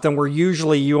or something, where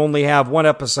usually you only have one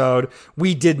episode.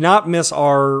 We did not miss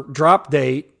our drop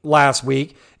date last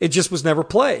week. It just was never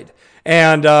played.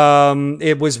 And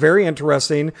it was very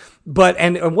interesting. But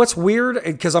and what's weird,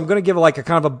 because I'm going to give like a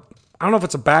kind of I don't know if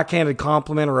it's a backhanded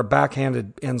compliment or a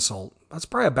backhanded insult. That's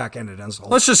probably a backhanded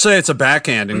insult. Let's just say it's a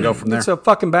backhand and go from there. It's a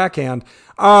fucking backhand.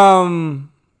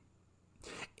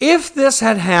 If this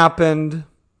had happened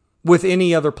with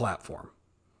any other platform,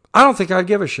 I don't think I'd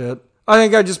give a shit. I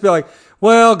think I'd just be like,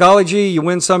 well, golly gee, you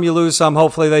win some, you lose some.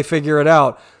 Hopefully they figure it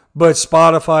out. But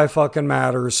Spotify fucking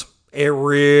matters. It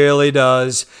really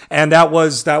does. And that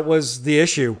was the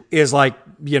issue, is like,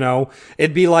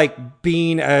 it'd be like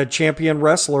being a champion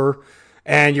wrestler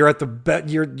and you're at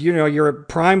you're at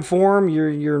prime form, you're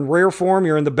in rare form,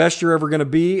 you're in the best you're ever going to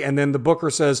be. And then the booker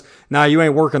says, nah, you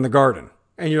ain't working the garden.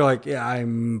 And you're like, yeah,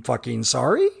 I'm fucking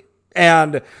sorry.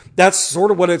 And that's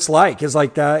sort of what it's like, is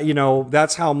like that,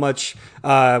 that's how much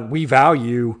we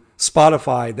value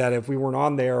Spotify, that if we weren't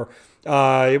on there,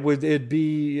 it'd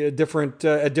be a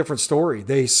different story.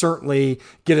 They certainly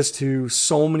get us to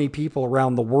so many people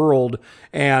around the world,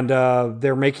 and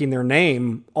they're making their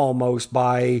name almost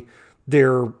by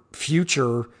their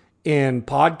future in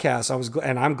podcasts.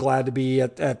 I'm glad to be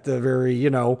at the very,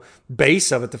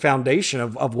 base of it, the foundation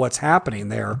of what's happening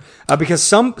there, because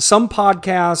some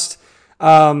podcast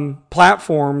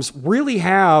platforms really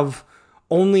have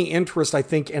only interest, I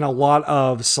think, in a lot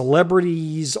of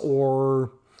celebrities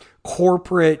or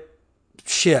corporate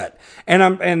shit. And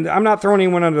I'm not throwing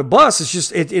anyone under the bus. It's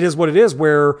just, it is what it is,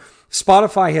 where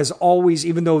Spotify has always,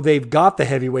 even though they've got the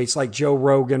heavyweights like Joe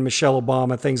Rogan, Michelle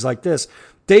Obama, things like this,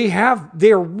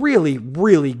 they're really,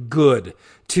 really good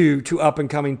to up and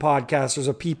coming podcasters,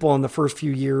 of people in the first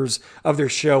few years of their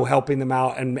show, helping them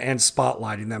out and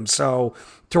spotlighting them. So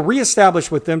to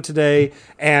reestablish with them today,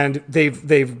 and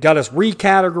they've got us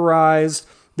recategorized.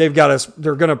 They're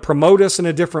going to promote us in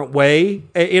a different way.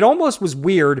 It almost was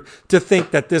weird to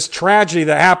think that this tragedy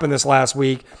that happened this last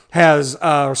week has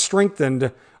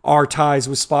strengthened our ties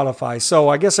with Spotify. So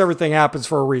I guess everything happens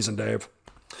for a reason, Dave.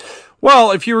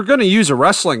 Well, if you were going to use a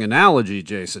wrestling analogy,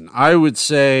 Jason, I would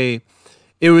say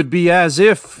it would be as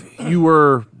if you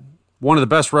were one of the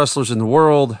best wrestlers in the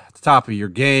world, at the top of your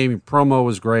game, your promo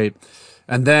was great,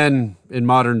 and then in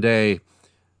modern day,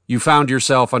 you found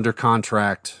yourself under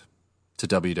contract to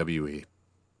WWE.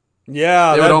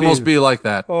 Yeah, it would almost be like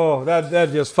that. Oh,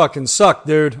 that just fucking sucked,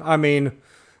 dude. I mean,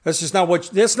 that's not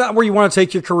where you want to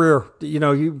take your career.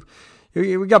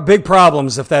 We got big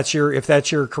problems if that's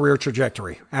your career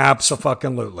trajectory.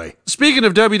 Absolutely. Speaking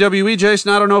of WWE,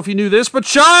 Jason, I don't know if you knew this, but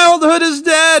childhood is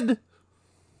dead.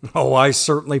 Oh, I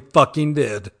certainly fucking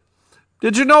did.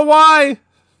 Did you know why?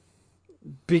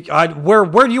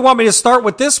 Where do you want me to start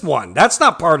with this one? That's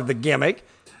not part of the gimmick.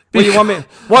 What you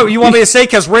want me to say?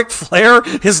 Because Ric Flair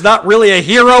is not really a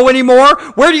hero anymore?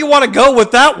 Where do you want to go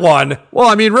with that one? Well,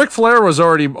 I mean, Ric Flair was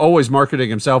always marketing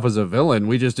himself as a villain.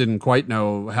 We just didn't quite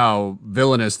know how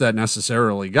villainous that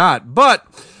necessarily got. But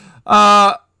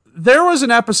there was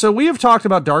an episode. We have talked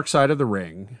about Dark Side of the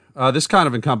Ring. This kind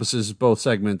of encompasses both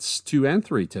segments 2 and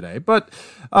 3 today. But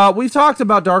we've talked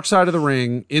about Dark Side of the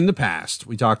Ring in the past.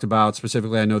 We talked about,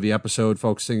 specifically, I know the episode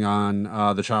focusing on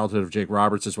the childhood of Jake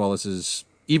Roberts, as well as his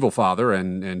evil father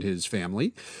and his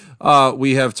family.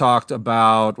 We have talked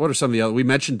about, what are some of the other, we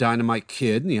mentioned Dynamite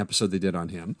Kid in the episode they did on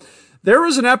him. There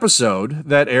was an episode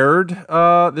that aired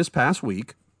this past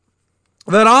week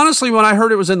that, honestly, when I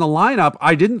heard it was in the lineup,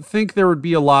 I didn't think there would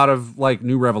be a lot of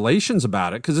new revelations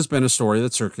about it, because it's been a story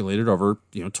that circulated over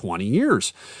 20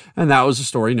 years. And that was a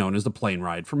story known as the Plane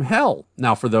Ride from Hell.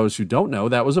 Now, for those who don't know,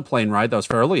 that was a plane ride that was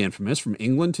fairly infamous from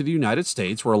England to the United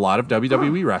States, where a lot of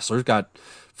WWE wrestlers got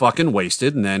fucking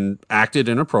wasted and then acted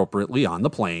inappropriately on the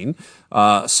plane.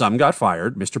 Some got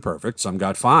fired, Mr. Perfect. Some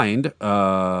got fined,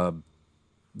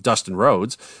 Dustin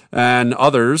Rhodes, and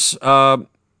others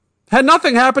had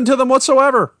nothing happen to them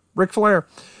whatsoever, Ric Flair.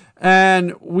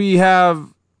 And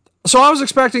so I was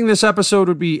expecting this episode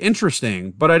would be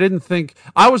interesting, but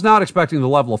I was not expecting the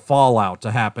level of fallout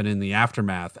to happen in the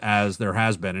aftermath as there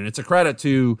has been. And it's a credit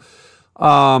to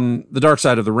the Dark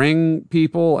Side of the Ring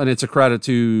people, and it's a credit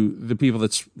to the people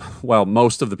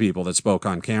most of the people that spoke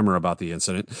on camera about the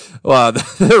incident.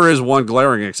 There is one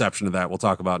glaring exception to that we'll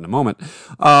talk about in a moment,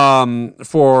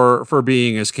 for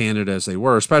being as candid as they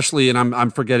were, especially, and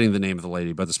I'm forgetting the name of the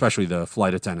lady, but especially the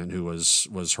flight attendant who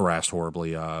was harassed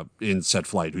horribly in said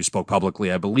flight, who spoke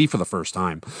publicly, I believe, for the first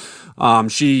time.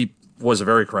 She was a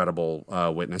very credible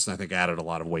witness, and I think added a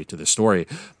lot of weight to this story.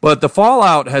 But the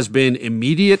fallout has been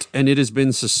immediate, and it has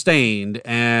been sustained,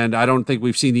 and I don't think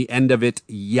we've seen the end of it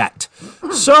yet.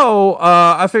 So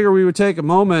I figure we would take a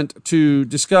moment to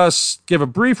give a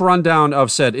brief rundown of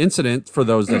said incident for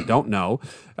those that don't know,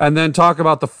 and then talk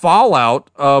about the fallout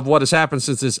of what has happened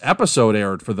since this episode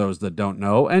aired for those that don't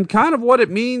know, and kind of what it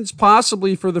means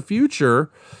possibly for the future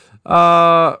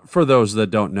for those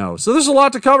that don't know. So there's a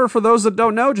lot to cover for those that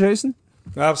don't know, Jason.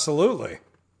 Absolutely.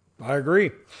 I agree.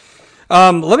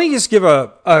 Let me just give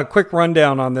a quick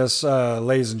rundown on this,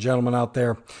 ladies and gentlemen out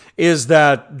there, is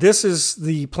that this is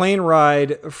the plane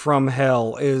ride from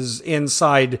hell, is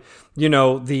inside,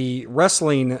 the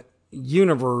wrestling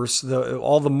universe,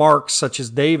 all the marks such as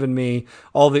Dave and me,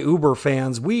 all the Uber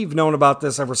fans, we've known about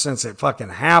this ever since it fucking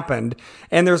happened.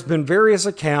 And there's been various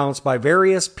accounts by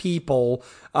various people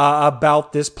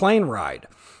about this plane ride.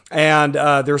 And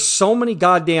there's so many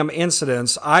goddamn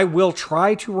incidents. I will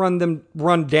try to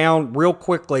run down real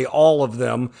quickly, all of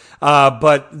them.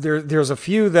 But there's a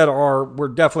few that we're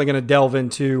definitely going to delve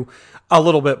into a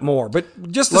little bit more.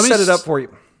 But just to set it up for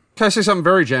you. Can I say something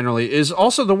very generally? Is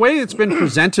also the way it's been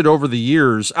presented over the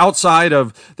years, outside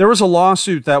of, there was a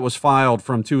lawsuit that was filed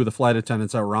from two of the flight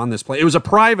attendants that were on this plane. It was a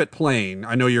private plane.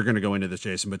 I know you're going to go into this,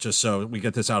 Jason, but just so we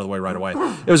get this out of the way right away.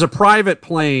 It was a private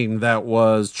plane that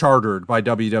was chartered by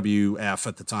WWF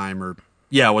at the time, or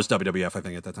yeah, it was WWF, I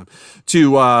think, at that time,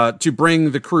 to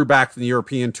bring the crew back from the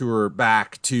European tour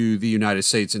back to the United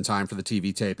States in time for the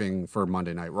TV taping for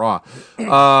Monday Night Raw.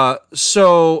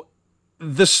 So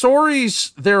the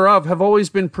stories thereof have always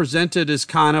been presented as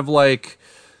kind of like,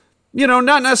 you know,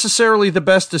 not necessarily the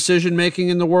best decision making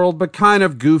in the world, but kind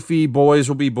of goofy, boys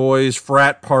will be boys,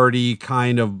 frat party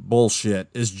kind of bullshit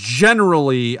is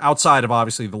generally, outside of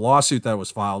obviously the lawsuit that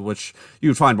was filed, which you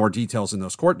would find more details in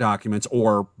those court documents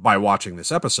or by watching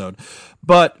this episode.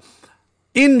 But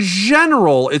in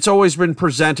general, it's always been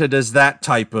presented as that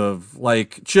type of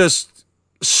like just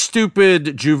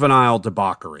stupid juvenile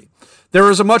debauchery. There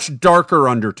is a much darker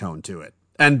undertone to it.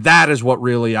 And that is what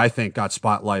really, I think, got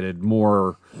spotlighted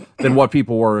more than what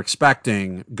people were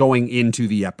expecting going into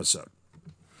the episode.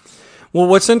 Well,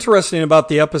 what's interesting about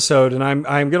the episode, and I'm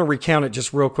going to recount it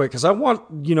just real quick, because I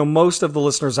want, most of the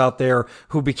listeners out there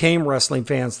who became wrestling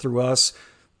fans through us,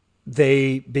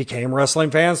 they became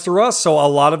wrestling fans through us. So a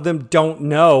lot of them don't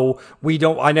know.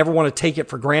 I never want to take it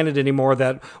for granted anymore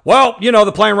that, well,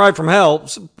 the plane ride from hell.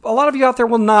 A lot of you out there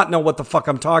will not know what the fuck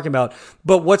I'm talking about.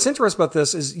 But what's interesting about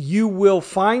this is you will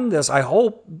find this, I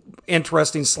hope,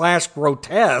 interesting /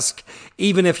 grotesque,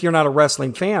 even if you're not a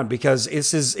wrestling fan, because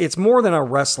it's more than a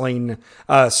wrestling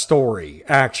story,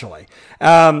 actually.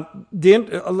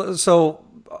 So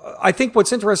I think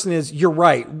what's interesting is you're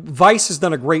right. Vice has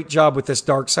done a great job with this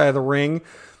Dark Side of the Ring.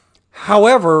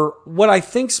 However, what I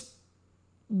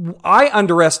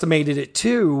underestimated it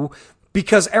too,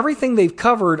 because everything they've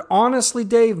covered, honestly,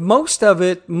 Dave, most of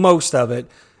it,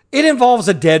 it involves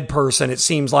a dead person, it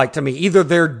seems like to me. Either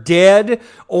they're dead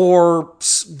or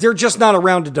they're just not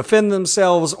around to defend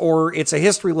themselves, or it's a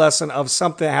history lesson of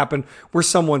something that happened where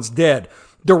someone's dead.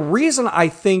 The reason I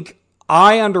think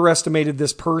I underestimated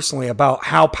this personally about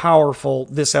how powerful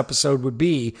this episode would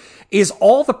be is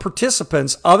all the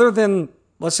participants, other than,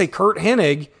 let's say, Curt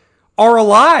Hennig, are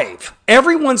alive.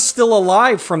 Everyone's still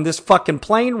alive from this fucking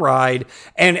plane ride.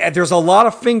 And there's a lot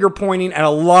of finger pointing and a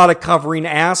lot of covering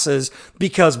asses,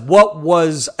 because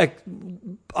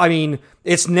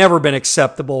it's never been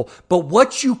acceptable. But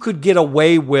what you could get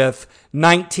away with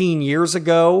 19 years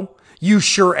ago, you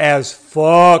sure as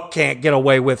fuck can't get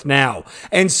away with now.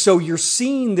 And so you're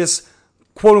seeing this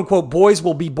quote unquote boys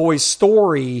will be boys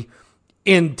story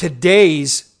in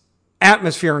today's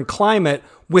atmosphere and climate,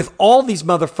 with all these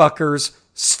motherfuckers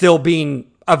still being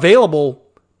available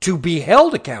to be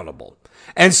held accountable.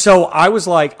 And so I was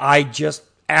like,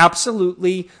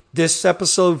 this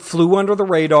episode flew under the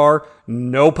radar,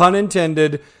 no pun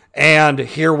intended, and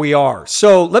here we are.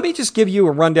 So let me just give you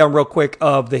a rundown real quick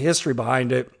of the history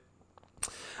behind it.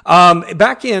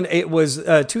 Back in, it was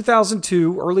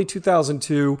 2002, early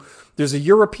 2002, there's a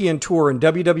European tour, and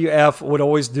WWF would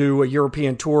always do a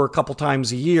European tour a couple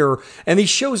times a year. And these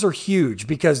shows are huge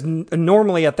because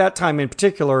normally at that time in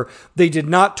particular, they did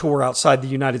not tour outside the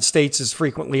United States as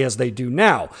frequently as they do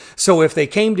now. So if they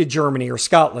came to Germany or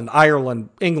Scotland, Ireland,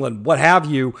 England, what have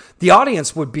you, the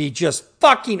audience would be just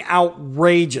fucking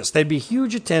outrageous. They'd be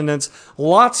huge attendance,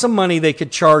 lots of money they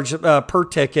could charge per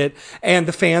ticket, and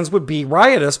the fans would be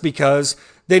riotous because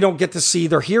they don't get to see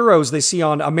their heroes they see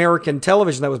on American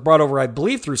television that was brought over, I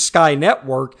believe, through Sky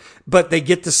Network, but they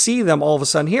get to see them all of a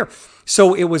sudden here.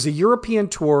 So it was a European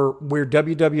tour where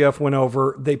WWF went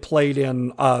over. They played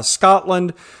in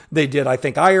Scotland. They did, I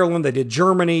think, Ireland. They did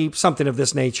Germany, something of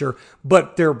this nature.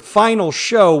 But their final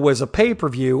show was a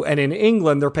pay-per-view, and in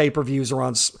England, their pay-per-views are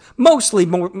on most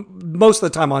of the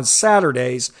time on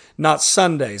Saturdays, not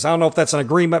Sundays. I don't know if that's an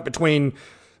agreement between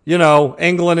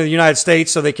England and the United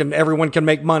States so everyone can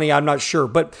make money. I'm not sure.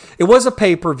 But it was a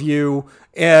pay-per-view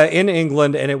in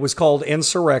England, and it was called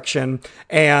Insurrection.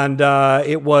 And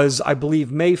it was, I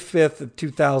believe, May 5th of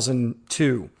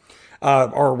 2002,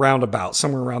 or roundabout,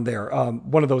 somewhere around there.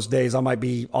 One of those days, I might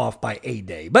be off by a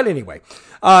day. But anyway,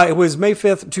 it was May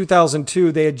 5th,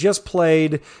 2002. They had just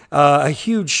played a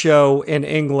huge show in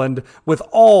England with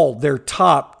all their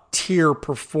top tier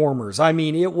performers. I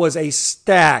mean, it was a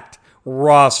stacked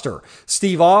roster.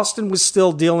 Steve Austin was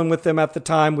still dealing with them at the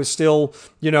time, was still,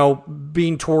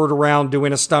 being toured around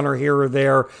doing a stunner here or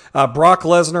there. Brock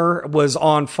Lesnar was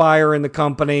on fire in the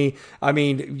company. I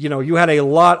mean, you had a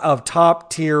lot of top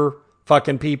tier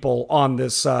fucking people on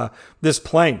this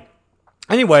plane.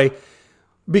 Anyway,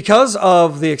 because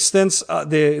of the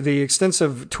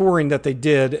extensive touring that they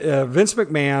did, Vince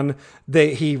McMahon,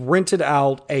 he rented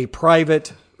out a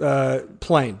private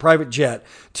private jet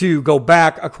to go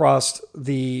back across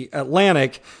the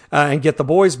Atlantic and get the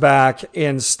boys back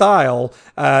in style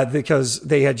because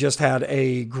they had just had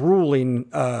a grueling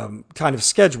kind of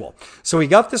schedule. So he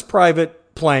got this private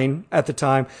plane at the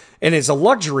time, and it's a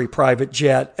luxury private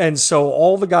jet. And so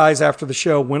all the guys after the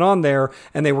show went on there,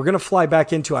 and they were going to fly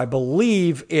back into, I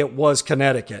believe it was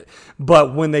Connecticut.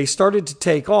 But when they started to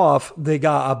take off, they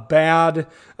got a bad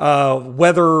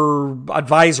weather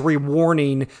advisory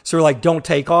warning. So they're like, don't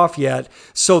take off yet.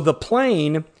 So the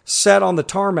plane sat on the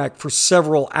tarmac for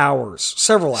several hours.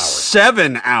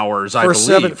 7 hours, I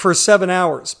believe. For 7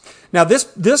 hours. Now,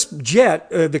 this jet,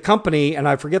 the company, and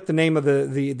I forget the name of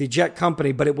the jet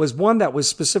company, but it was one that was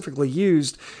specifically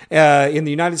used in the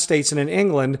United States and in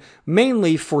England,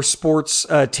 mainly for sports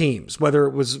teams, whether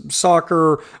it was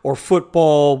soccer or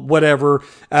football, whatever,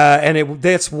 and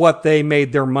that's what they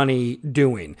made their money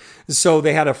doing. So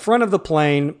they had a front of the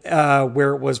plane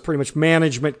where it was pretty much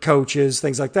management, coaches,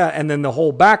 things like that, and then the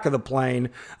whole back of the plane,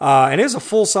 and it was a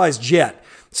full-size jet.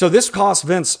 So this cost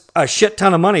Vince a shit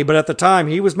ton of money, but at the time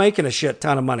he was making a shit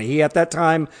ton of money. He at that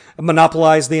time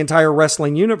monopolized the entire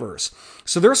wrestling universe.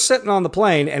 So they're sitting on the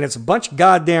plane and it's a bunch of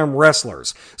goddamn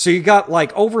wrestlers. So you got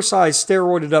like oversized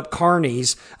steroided up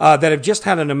carnies that have just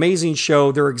had an amazing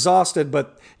show. They're exhausted,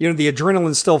 but the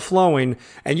adrenaline's still flowing,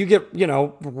 and you get,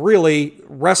 really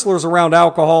wrestlers around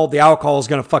alcohol, the alcohol is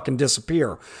going to fucking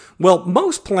disappear. Well,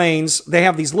 most planes, they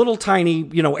have these little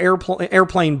tiny,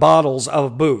 airplane bottles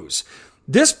of booze.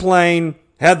 This plane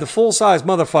had the full-size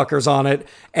motherfuckers on it,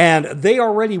 and they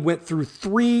already went through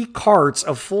 3 carts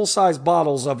of full-size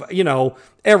bottles of,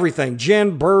 everything.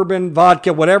 Gin, bourbon,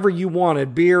 vodka, whatever you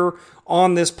wanted, beer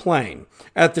on this plane.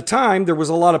 At the time, there was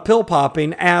a lot of pill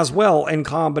popping as well in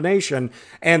combination,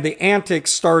 and the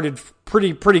antics started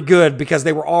pretty good because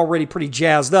they were already pretty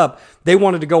jazzed up. They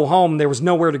wanted to go home. There was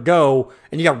nowhere to go,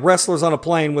 and you got wrestlers on a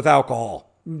plane with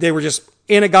alcohol. They were just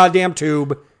in a goddamn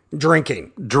tube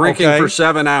drinking okay? For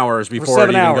 7 hours before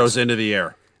it even goes into the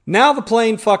air. Now the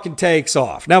plane fucking takes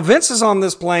off. Now Vince is on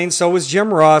this plane, so is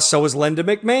Jim Ross, so is Linda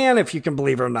McMahon, if you can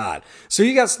believe it or not. So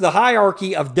you got the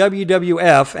hierarchy of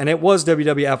WWF, and it was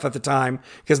WWF at the time,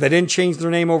 because they didn't change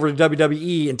their name over to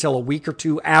WWE until a week or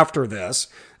two after this.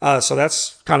 So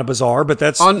that's kind of bizarre, but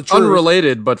that's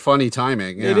unrelated, but funny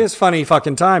timing. Yeah. It is funny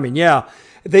fucking timing, yeah.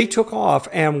 They took off,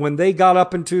 and when they got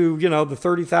up into, the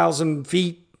 30,000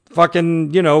 feet,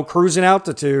 fucking, cruising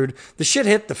altitude, the shit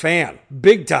hit the fan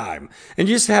big time. And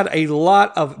you just had a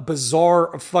lot of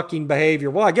bizarre fucking behavior.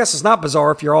 Well, I guess it's not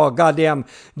bizarre if you're all goddamn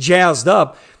jazzed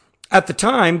up. At the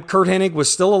time, Curt Hennig was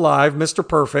still alive, Mr.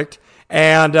 Perfect.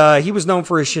 And he was known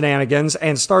for his shenanigans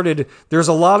and there's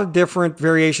a lot of different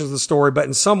variations of the story, but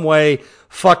in some way,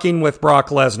 fucking with Brock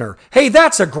Lesnar. Hey,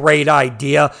 that's a great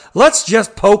idea. Let's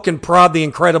just poke and prod the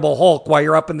Incredible Hulk while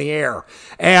you're up in the air.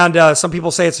 And some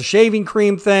people say it's a shaving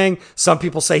cream thing. Some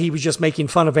people say he was just making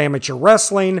fun of amateur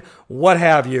wrestling, what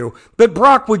have you. But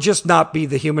Brock would just not be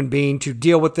the human being to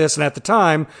deal with this. And at the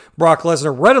time, Brock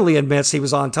Lesnar readily admits he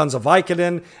was on tons of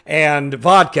Vicodin and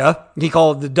vodka. He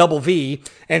called it the double V.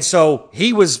 And so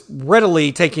he was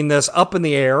readily taking this up in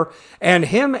the air. And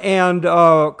him and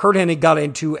Curt Hennig got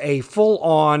into a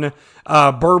full-on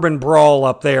bourbon brawl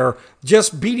up there,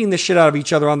 just beating the shit out of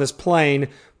each other on this plane.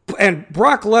 And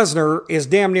Brock Lesnar is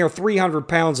damn near 300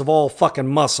 pounds of all fucking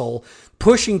muscle,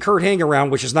 pushing Curt Hennig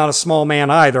around, which is not a small man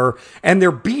either. And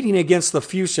they're beating against the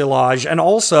fuselage and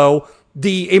also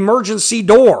the emergency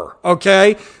door,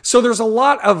 okay? So there's a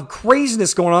lot of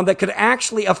craziness going on that could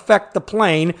actually affect the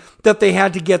plane, that they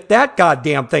had to get that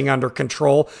goddamn thing under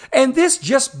control. And this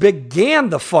just began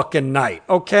the fucking night,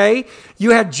 okay?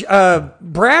 You had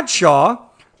Bradshaw,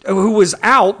 who was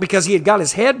out because he had got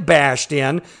his head bashed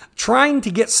in, trying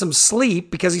to get some sleep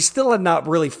because he still had not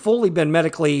really fully been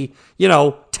medically,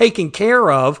 taken care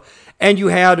of. And you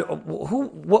had, who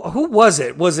was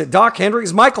it? Was it Doc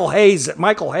Hendricks? Michael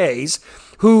Hayes,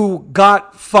 who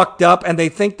got fucked up, and they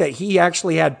think that he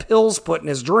actually had pills put in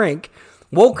his drink,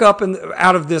 woke up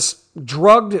out of this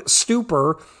drugged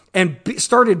stupor and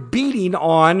started beating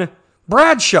on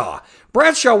Bradshaw.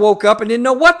 Bradshaw woke up and didn't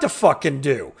know what to fucking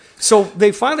do. So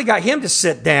they finally got him to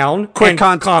sit down. Quick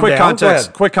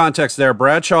context there.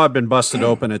 Bradshaw had been busted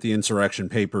open at the Insurrection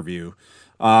pay-per-view.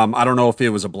 I don't know if it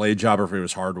was a blade job or if it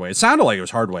was Hardway. It sounded like it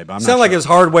was Hardway, but I'm not sure. Sounded like it was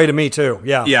Hardway to me too.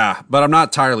 Yeah. Yeah, but I'm not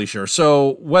entirely sure.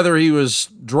 So whether he was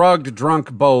drugged,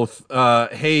 drunk, both,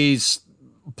 Hayes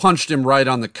punched him right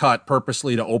on the cut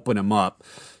purposely to open him up.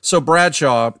 So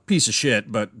Bradshaw, piece of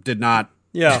shit, but did not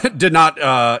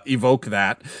evoke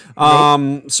that.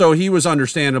 So he was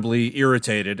understandably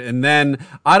irritated. And then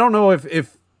I don't know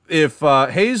if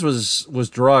Hayes was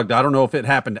drugged. I don't know if it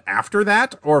happened after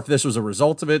that or if this was a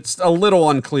result of it. It's a little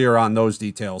unclear on those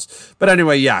details. But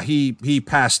anyway, yeah, he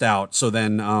passed out. So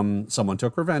then someone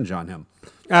took revenge on him.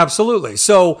 Absolutely.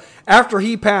 So after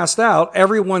he passed out,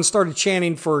 everyone started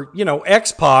chanting for,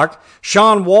 X-Pac,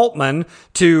 Sean Waltman,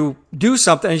 to do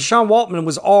something. And Sean Waltman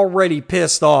was already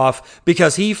pissed off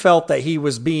because he felt that he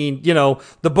was being,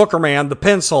 the Booker man, the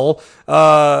pencil,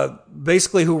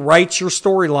 basically who writes your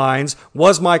storylines,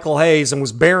 was Michael Hayes and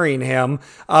was burying him.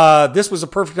 This was a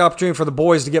perfect opportunity for the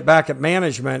boys to get back at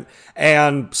management.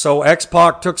 And so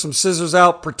X-Pac took some scissors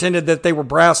out, pretended that they were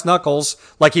brass knuckles,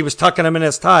 like he was tucking them in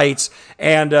his tights,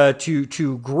 and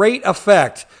to great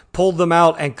effect, pulled them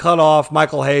out and cut off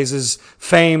Michael Hayes'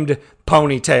 famed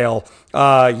ponytail.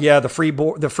 The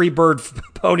Freebird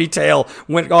ponytail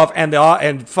went off,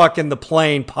 and fucking the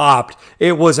plane popped.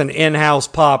 It was an in-house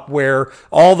pop where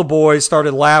all the boys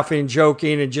started laughing,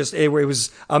 joking, and just it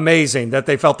was amazing that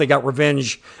they felt they got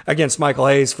revenge against Michael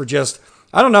Hayes for just,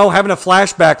 I don't know, having a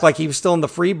flashback like he was still in the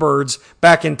Freebirds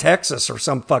back in Texas or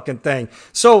some fucking thing.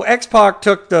 So X-Pac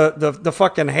took the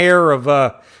fucking hair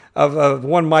of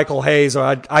one Michael Hayes.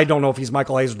 I don't know if he's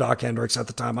Michael Hayes or Doc Hendricks at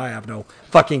the time. I have no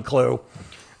fucking clue.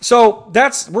 So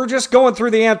we're just going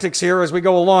through the antics here as we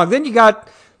go along. Then you got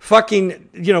fucking,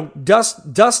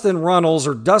 Dustin Runnels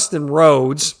or Dustin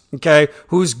Rhodes, okay,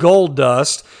 who's Gold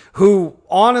Dust, who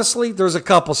honestly, there's a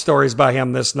couple stories by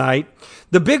him this night.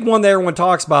 The big one that everyone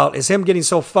talks about is him getting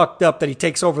so fucked up that he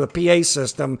takes over the PA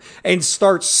system and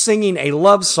starts singing a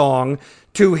love song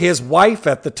to his wife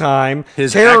at the time.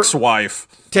 His ex-wife.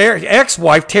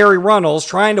 Ex-wife, Terry Runnels,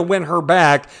 trying to win her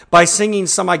back by singing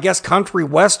some, I guess, country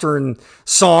western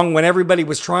song when everybody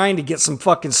was trying to get some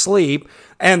fucking sleep.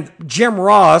 And Jim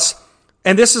Ross,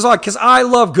 and this is odd because I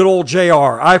love good old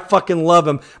JR. I fucking love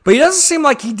him. But he doesn't seem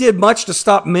like he did much to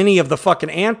stop many of the fucking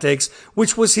antics,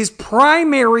 which was his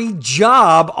primary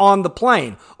job on the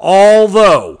plane.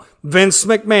 Although Vince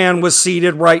McMahon was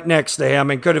seated right next to him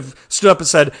and could have stood up and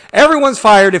said, everyone's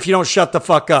fired if you don't shut the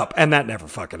fuck up. And that never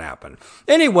fucking happened.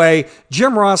 Anyway,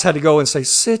 Jim Ross had to go and say,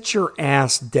 sit your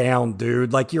ass down,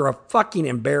 dude. Like, you're a fucking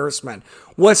embarrassment.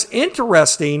 What's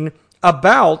interesting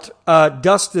about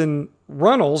Dustin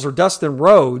Runnels or Dustin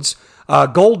Rhodes,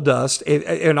 Gold Dust,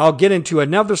 and I'll get into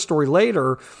another story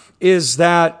later, is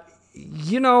that,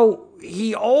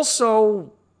 he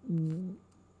also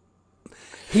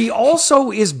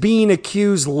is being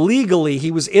accused legally.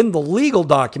 He was in the legal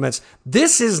documents.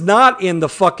 This is not in the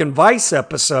fucking Vice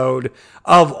episode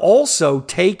of also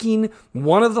taking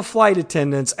one of the flight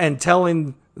attendants and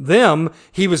telling them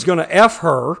he was going to F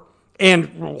her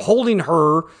and holding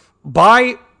her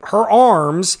by her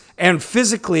arms and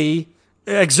physically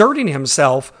exerting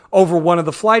himself over one of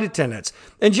the flight attendants.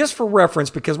 And just for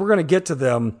reference, because we're going to get to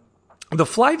them, the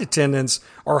flight attendants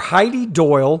are Heidi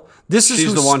Doyle.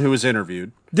 She's the one who was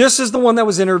interviewed. This is the one that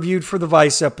was interviewed for the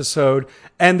Vice episode.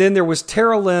 And then there was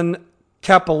Tara Lynn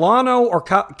Capilano or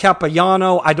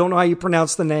Capillano. I don't know how you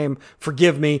pronounce the name.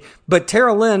 Forgive me. But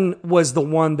Tara Lynn was the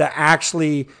one that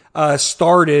actually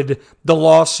started the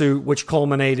lawsuit, which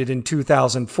culminated in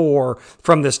 2004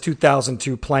 from this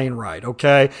 2002 plane ride.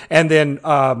 Okay. And then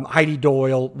Heidi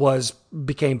Doyle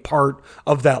became part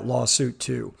of that lawsuit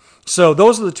too. So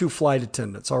those are the two flight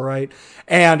attendants, all right?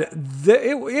 And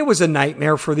it was a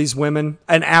nightmare for these women,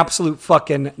 an absolute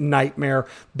fucking nightmare.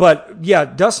 But yeah,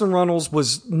 Dustin Runnels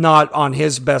was not on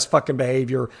his best fucking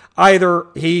behavior either.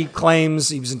 He claims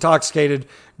he was intoxicated,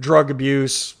 drug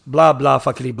abuse, blah, blah,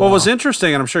 fuckity blah. What was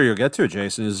interesting, and I'm sure you'll get to it,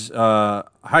 Jason, is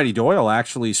Heidi Doyle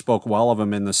actually spoke well of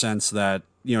him in the sense that,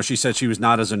 she said she was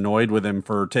not as annoyed with him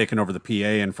for taking over the PA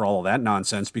and for all of that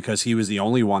nonsense because he was the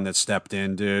only one that stepped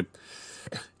in to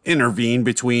intervene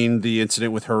between the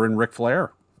incident with her and Ric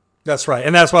Flair. That's right.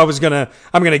 And that's why I'm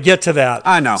going to get to that.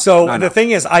 I know. So the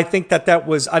thing is, I think that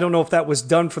was, I don't know if that was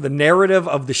done for the narrative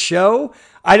of the show.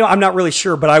 I'm not really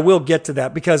sure, but I will get to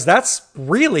that because that's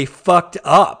really fucked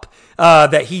up.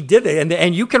 That he did it.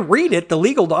 And you can read it. The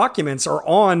legal documents are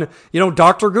on,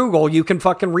 Dr. Google. You can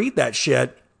fucking read that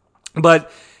shit.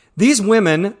 But these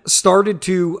women started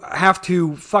to have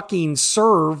to fucking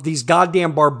serve these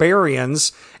goddamn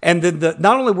barbarians. And then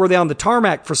not only were they on the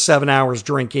tarmac for 7 hours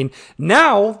drinking,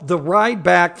 now the ride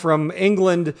back from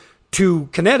England to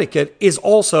Connecticut is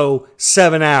also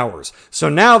 7 hours. So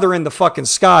now they're in the fucking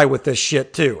sky with this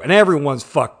shit too. And everyone's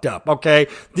fucked up, okay?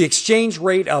 The exchange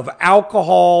rate of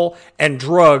alcohol and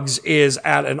drugs is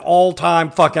at an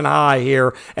all-time fucking high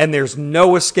here. And there's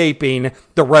no escaping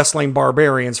the wrestling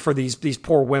barbarians for these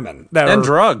poor women that and are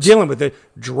drugs. dealing with it.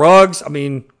 Drugs, I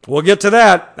mean, we'll get to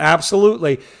that.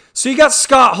 Absolutely. So you got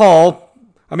Scott Hall.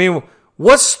 I mean,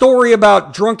 what story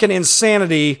about drunken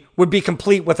insanity would be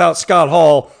complete without Scott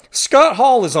Hall? Scott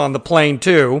Hall is on the plane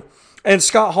too, and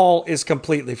Scott Hall is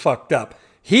completely fucked up.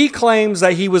 He claims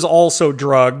that he was also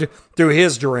drugged through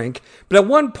his drink, but at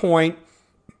one point,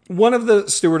 one of the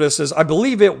stewardesses, I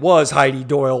believe it was Heidi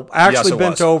Doyle, actually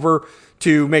bent over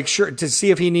to make sure, to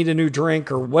see if he needed a new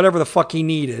drink or whatever the fuck he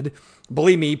needed.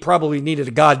 Believe me, he probably needed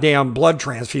a goddamn blood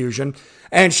transfusion.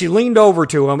 And she leaned over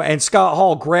to him, and Scott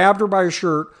Hall grabbed her by her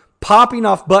shirt, popping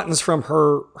off buttons from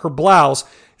her blouse,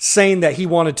 saying that he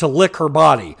wanted to lick her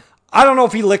body. I don't know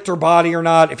if he licked her body or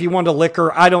not. If he wanted to lick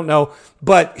her, I don't know.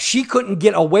 But she couldn't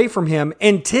get away from him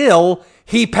until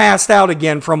he passed out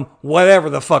again from whatever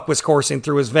the fuck was coursing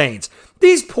through his veins.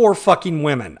 These poor fucking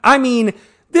women. I mean,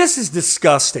 this is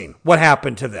disgusting what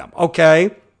happened to them,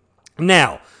 okay?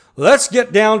 Now, let's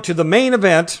get down to the main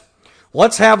event.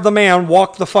 Let's have the man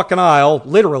walk the fucking aisle,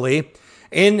 literally,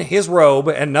 in his robe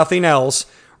and nothing else.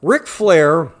 Ric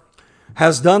Flair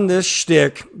has done this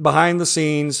shtick behind the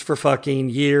scenes for fucking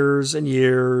years and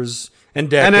years and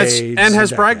decades. And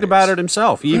has bragged about it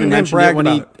himself. He even mentioned it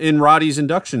when in Roddy's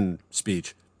induction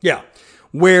speech. Yeah.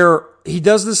 Where he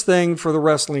does this thing for the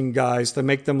wrestling guys to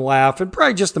make them laugh, and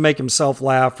probably just to make himself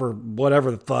laugh or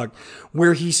whatever the fuck,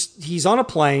 where he's on a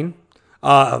plane,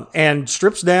 and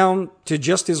strips down to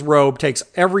just his robe, takes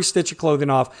every stitch of clothing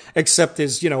off except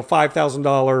his,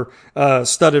 $5,000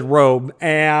 studded robe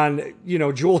and,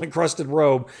 jewel encrusted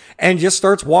robe, and just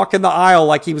starts walking the aisle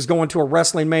like he was going to a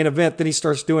wrestling main event. Then he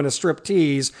starts doing a strip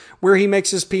tease where he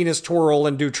makes his penis twirl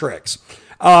and do tricks.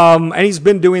 And he's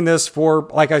been doing this for,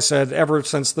 like I said, ever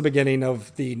since the beginning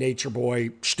of the Nature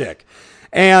Boy shtick.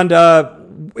 And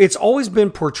it's always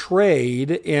been portrayed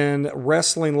in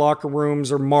wrestling locker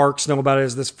rooms, or marks know about it,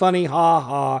 as this funny,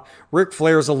 ha-ha, Ric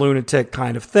Flair's a lunatic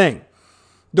kind of thing.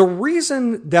 The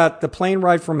reason that the Plane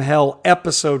Ride from Hell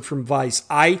episode from Vice,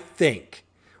 I think,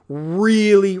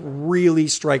 really, really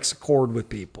strikes a chord with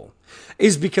people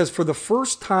is because for the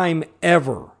first time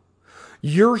ever,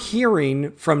 you're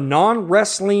hearing from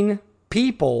non-wrestling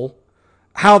people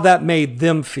how that made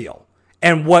them feel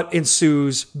and what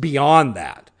ensues beyond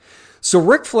that. So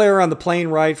Ric Flair on the Plane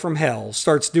Ride from Hell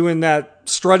starts doing that,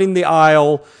 strutting the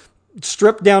aisle,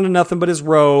 stripped down to nothing but his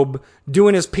robe,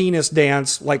 doing his penis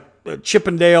dance like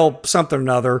Chippendale something or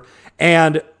another,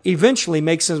 and eventually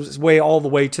makes his way all the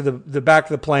way to the back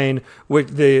of the plane,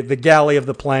 with the galley of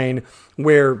the plane,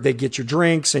 where they get your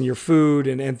drinks and your food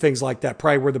and things like that,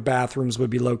 probably where the bathrooms would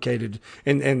be located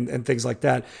and things like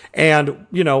that. And,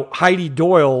 Heidi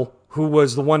Doyle, who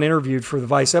was the one interviewed for the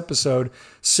Vice episode,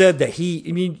 said that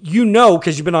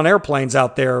because you've been on airplanes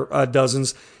out there,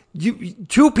 dozens,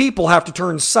 two people have to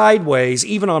turn sideways,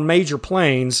 even on major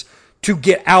planes, to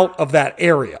get out of that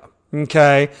area.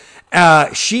 Okay.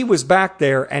 She was back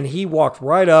there and he walked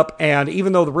right up. And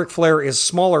even though the Ric Flair is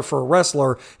smaller for a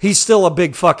wrestler, he's still a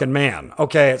big fucking man.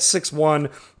 Okay. At 6'1",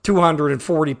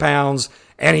 240 pounds.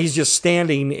 And he's just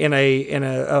standing in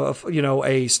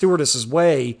a stewardess's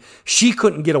way. She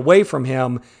couldn't get away from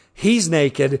him. He's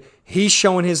naked. He's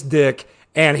showing his dick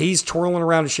and he's twirling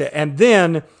around and shit. And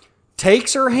then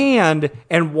takes her hand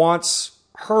and wants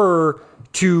her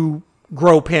to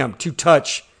grope him, to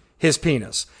touch his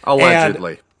penis.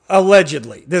 Allegedly.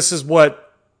 Allegedly. This is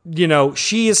what,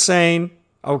 she is saying.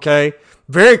 Okay.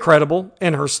 Very credible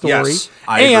in her story. Yes,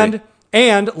 I agree.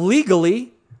 And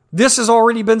legally, this has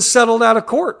already been settled out of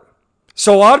court.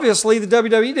 So obviously the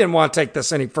WWE didn't want to take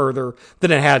this any further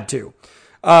than it had to.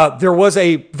 There was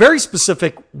a very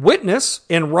specific witness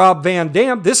in Rob Van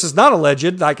Dam. This is not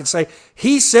alleged. I can say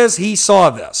he says he saw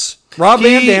this. Rob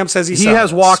Van Dam says he saw this. He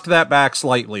has walked that back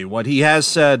slightly. What he has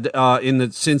said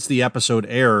since the episode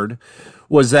aired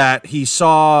was that he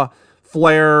saw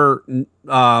Flair,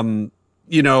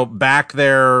 back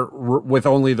there with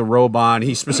only the robe on.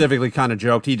 He specifically kind of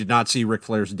joked he did not see Ric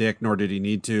Flair's dick, nor did he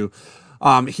need to.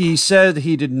 He said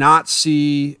he did not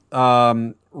see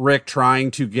Rick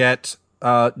trying to get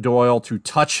Doyle to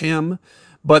touch him,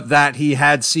 but that he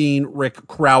had seen Rick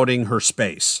crowding her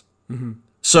space. Mm-hmm.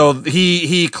 So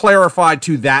he clarified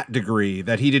to that degree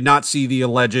that he did not see the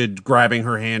alleged grabbing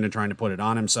her hand and trying to put it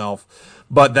on himself,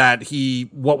 but that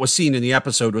what was seen in the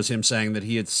episode was him saying that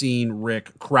he had seen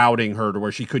Rick crowding her to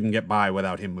where she couldn't get by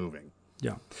without him moving.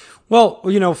 Yeah.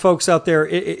 Well, folks out there,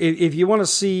 if you want to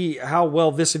see how well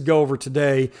this would go over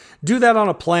today, do that on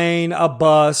a plane, a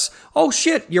bus, oh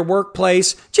shit, your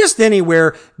workplace, just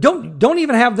anywhere. Don't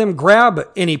even have them grab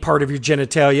any part of your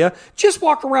genitalia. Just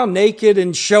walk around naked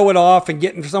and show it off and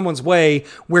get in someone's way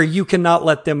where you cannot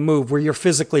let them move, where you're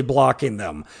physically blocking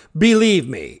them. Believe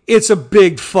me, it's a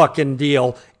big fucking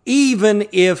deal. Even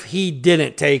if he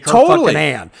didn't take her fucking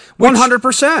hand.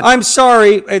 100%. I'm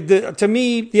sorry. To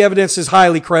me, the evidence is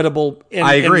highly credible in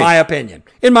my opinion.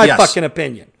 In my fucking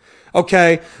opinion.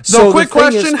 Okay? So quick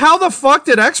question, how the fuck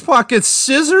did X-Pac get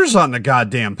scissors on the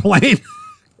goddamn plane?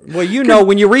 Well,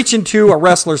 when you reach into a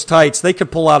wrestler's tights, they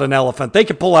could pull out an elephant. They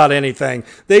could pull out anything.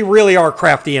 They really are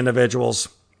crafty individuals.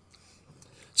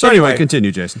 So anyway,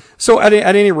 continue, Jason. So at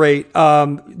any rate,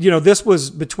 this was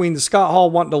between the Scott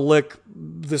Hall wanting to lick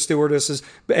the stewardesses,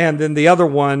 and then the other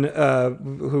one,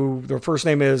 who their first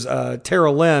name is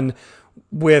Tara Lynn,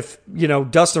 with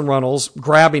Dustin Runnels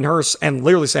grabbing her and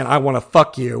literally saying, "I want to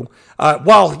fuck you."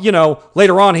 While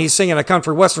later on he's singing a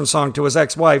country western song to his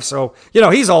ex-wife, so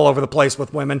he's all over the place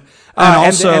with women.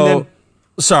 And then,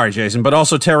 sorry, Jason, but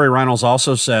also Terry Reynolds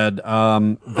also said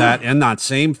that in that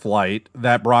same flight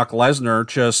that Brock Lesnar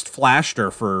just flashed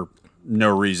her for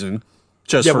no reason.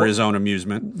 Just for his own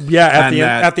amusement. Yeah,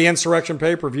 at the Insurrection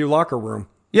pay-per-view locker room.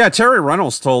 Yeah, Terry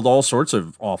Reynolds told all sorts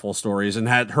of awful stories and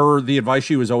had her, the advice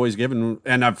she was always given,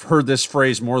 and I've heard this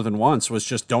phrase more than once, was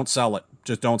just don't sell it.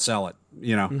 Just don't sell it,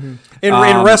 Mm-hmm.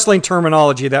 In wrestling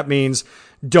terminology, that means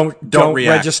don't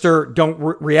react. Register, don't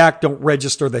react, don't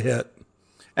register the hit.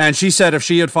 And she said if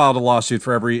she had filed a lawsuit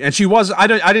for every, and she was, I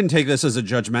didn't take this as a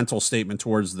judgmental statement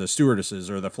towards the stewardesses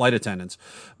or the flight attendants,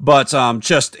 but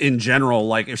just in general,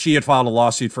 like if she had filed a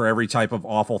lawsuit for every type of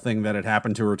awful thing that had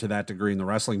happened to her to that degree in the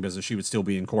wrestling business, she would still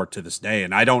be in court to this day.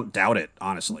 And I don't doubt it,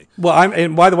 honestly. Well,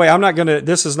 and by the way, I'm not going to,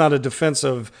 this is not a defense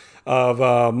of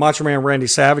Macho Man Randy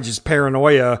Savage's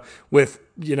paranoia with,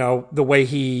 the way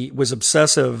he was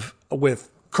obsessive with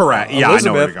correct. Yeah, I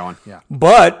know where you're going. Yeah.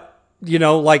 But,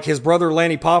 like his brother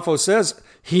Lanny Poffo says,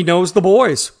 he knows the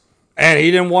boys. And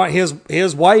he didn't want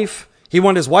his wife, he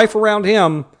wanted his wife around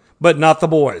him, but not the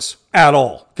boys at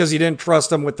all. Because he didn't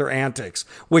trust them with their antics,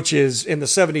 which is in the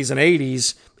 70s and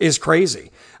 80s is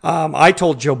crazy. I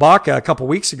told Joe Baca a couple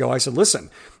weeks ago, I said, listen,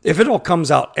 if it all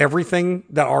comes out, everything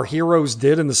that our heroes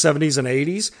did in the 70s and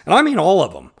 80s, and I mean all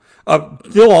of them,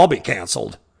 they'll all be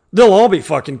canceled. They'll all be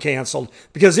fucking canceled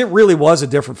because it really was a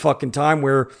different fucking time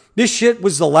where this shit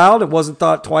was allowed. It wasn't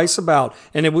thought twice about,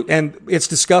 and it's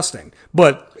disgusting,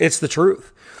 but it's the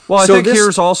truth. Well, I think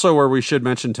here's also where we should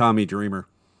mention Tommy Dreamer.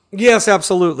 Yes,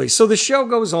 absolutely. So the show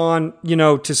goes on,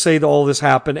 to say that all this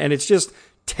happened, and it's just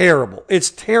terrible. It's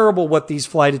terrible what these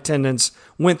flight attendants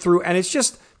went through, and it's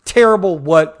just terrible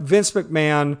what Vince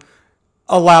McMahon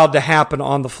allowed to happen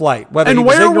on the flight. And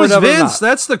where was Vince?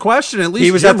 That's the question. At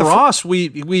least Jim Ross,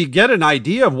 we get an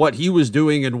idea of what he was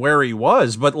doing and where he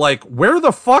was, but like, where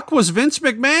the fuck was Vince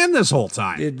McMahon this whole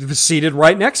time? It was seated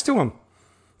right next to him,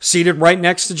 seated right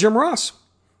next to Jim Ross,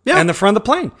 and the front of the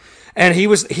plane. And he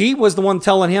was the one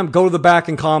telling him, go to the back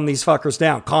and calm these fuckers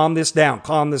down, calm this down.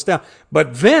 But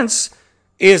Vince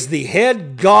is the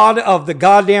head god of the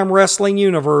goddamn wrestling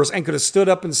universe and could have stood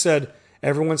up and said,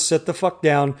 everyone sit the fuck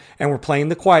down, and we're playing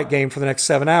the quiet game for the next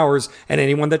 7 hours, and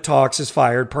anyone that talks is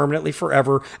fired permanently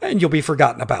forever, and you'll be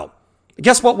forgotten about.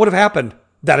 Guess what would have happened?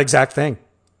 That exact thing.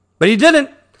 But he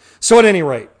didn't. So at any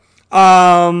rate, he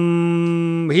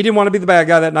didn't want to be the bad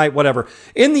guy that night, whatever.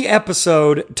 In the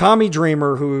episode, Tommy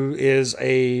Dreamer, who is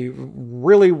a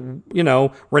really,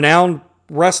 renowned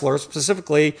wrestler,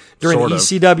 specifically during the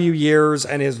ECW years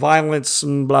and his violence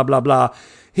and blah, blah, blah,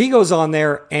 he goes on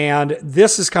there, and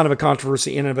this is kind of a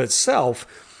controversy in and of itself.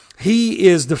 He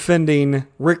is defending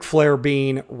Ric Flair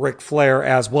being Ric Flair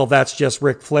as, well, that's just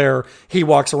Ric Flair. He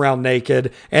walks around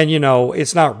naked, and,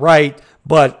 it's not right,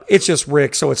 but it's just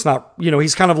Ric, so it's not,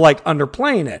 he's kind of like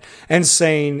underplaying it and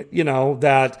saying,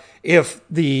 that if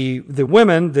the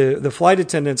women, the flight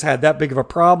attendants had that big of a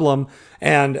problem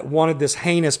and wanted this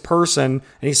heinous person,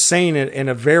 and he's saying it in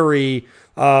a very...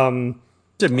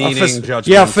 demeaning,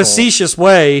 judgmental. Facetious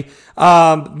way.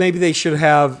 Maybe they should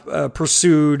have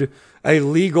pursued a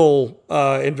legal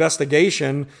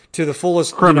investigation to the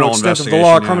fullest extent of the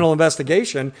law, criminal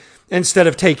investigation, instead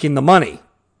of taking the money.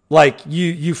 Like,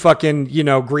 you fucking,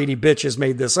 greedy bitches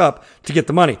made this up to get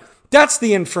the money. That's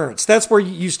the inference. That's where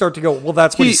you start to go, well,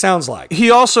 that's what he sounds like. He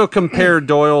also compared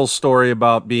Doyle's story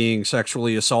about being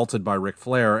sexually assaulted by Ric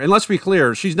Flair. And let's be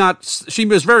clear, she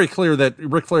was very clear that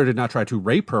Ric Flair did not try to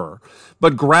rape her,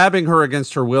 but grabbing her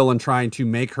against her will and trying to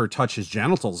make her touch his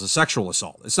genitals is sexual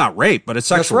assault. It's not rape, but it's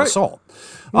sexual assault.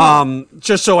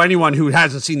 Just so anyone who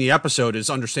hasn't seen the episode is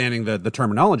understanding the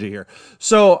terminology here.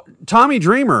 So Tommy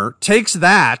Dreamer takes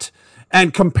that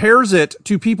and compares it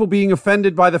to people being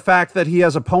offended by the fact that he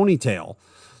has a ponytail.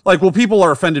 Like, well, people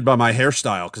are offended by my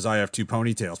hairstyle because I have 2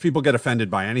 ponytails. People get offended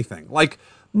by anything. Like,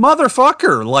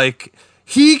 motherfucker, like,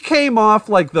 he came off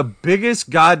like the biggest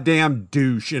goddamn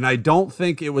douche, and I don't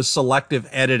think it was selective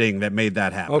editing that made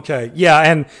that happen. Okay, yeah,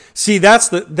 and see, that's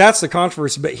the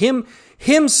controversy. But him,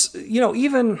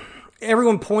 even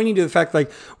everyone pointing to the fact, like,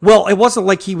 well, it wasn't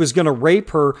like he was going to rape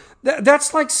her.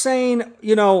 That's like saying,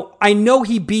 I know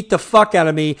he beat the fuck out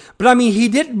of me, but I mean, he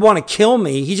didn't want to kill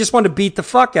me. He just wanted to beat the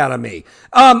fuck out of me.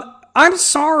 I'm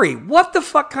sorry. What the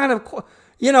fuck kind of,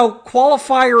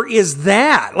 qualifier is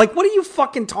that? Like, what are you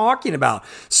fucking talking about?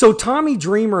 So Tommy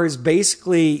Dreamer is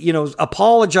basically,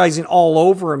 apologizing all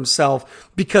over himself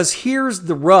because here's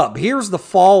the rub. Here's the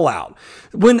fallout.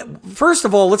 First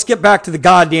of all, let's get back to the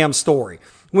goddamn story.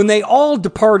 When they all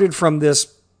departed from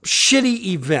this shitty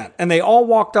event and they all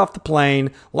walked off the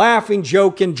plane, laughing,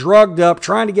 joking, drugged up,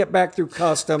 trying to get back through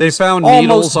customs. They found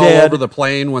needles all over the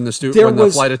plane when the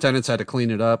flight attendants had to clean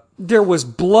it up. There was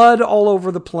blood all over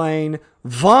the plane,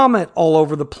 vomit all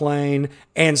over the plane,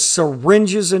 and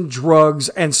syringes and drugs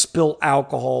and spilled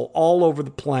alcohol all over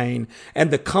the plane. And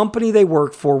the company they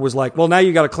worked for was like, well, now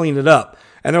you got to clean it up.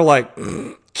 And they're like,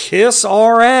 kiss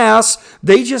our ass.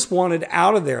 They just wanted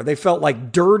out of there. They felt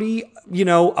like dirty,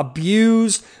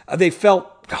 abused. They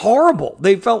felt horrible.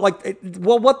 They felt like,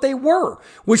 what they were,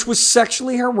 which was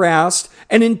sexually harassed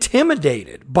and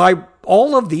intimidated by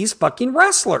all of these fucking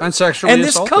wrestlers. And sexually and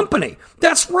this assaulted. company.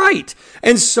 That's right.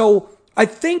 And so I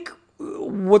think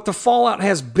what the fallout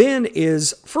has been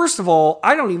is, first of all,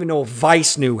 I don't even know if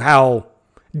Vice knew how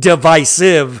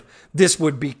divisive this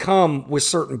would become with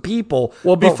certain people.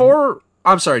 Well,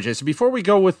 I'm sorry, Jason, before we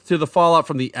go to the fallout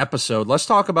from the episode, let's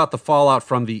talk about the fallout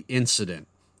from the incident.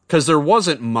 Because there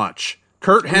wasn't much.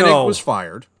 Kurt Hennig was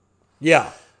fired.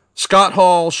 Yeah. Scott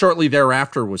Hall shortly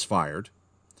thereafter was fired.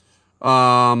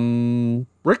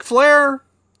 Ric Flair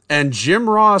and Jim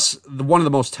Ross, one of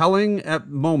the most telling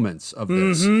moments of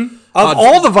this. Mm-hmm. Of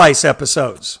all the Vice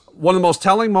episodes. One of the most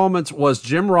telling moments was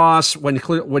Jim Ross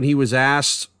when he was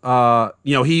asked,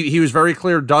 he was very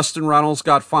clear Dustin Runnels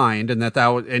got fined and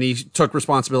and he took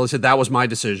responsibility, said that was my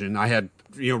decision. I had,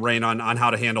 reign on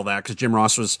how to handle that because Jim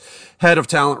Ross was head of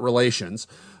talent relations.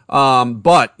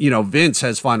 But Vince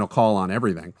has final call on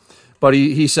everything. But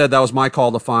he said that was my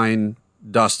call to fine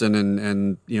Dustin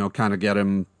and kind of get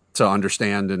him to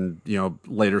understand and,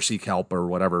 later seek help or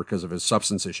whatever because of his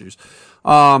substance issues.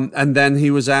 And then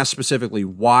he was asked specifically,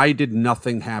 why did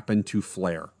nothing happen to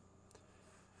Flair?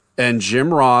 And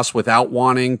Jim Ross, without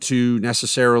wanting to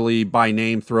necessarily by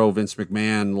name throw Vince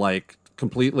McMahon like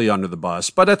completely under the bus,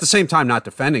 but at the same time not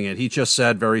defending it, he just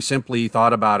said very simply, he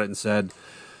thought about it and said,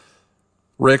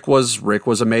 Rick was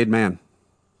a made man.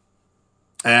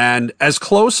 And as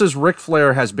close as Ric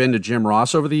Flair has been to Jim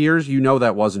Ross over the years,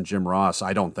 that wasn't Jim Ross,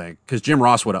 I don't think. Because Jim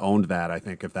Ross would have owned that, I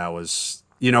think, if that was,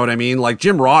 you know what I mean? Like,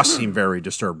 Jim Ross seemed very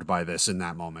disturbed by this in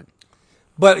that moment.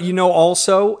 But,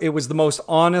 also, it was the most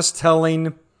honest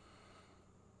telling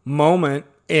moment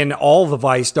in all the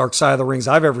Vice Dark Side of the Rings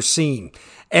I've ever seen.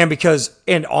 And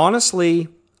honestly,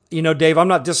 Dave, I'm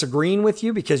not disagreeing with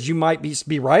you because you might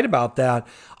be right about that.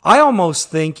 I almost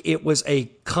think it was a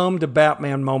come to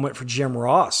Batman moment for Jim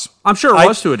Ross. I'm sure it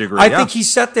was to a degree. I think he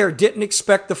sat there, didn't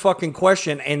expect the fucking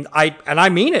question, and I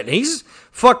mean it. He's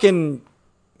fucking,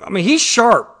 he's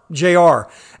sharp, JR.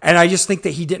 And I just think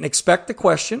that he didn't expect the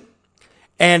question.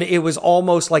 And it was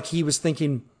almost like he was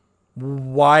thinking,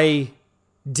 why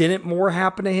didn't more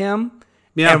happen to him?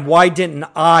 Yeah. And why didn't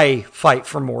I fight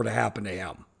for more to happen to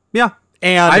him? Yeah.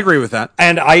 And I agree with that.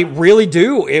 And I really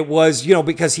do. It was,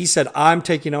 because he said, I'm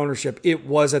taking ownership. It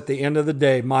was at the end of the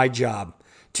day, my job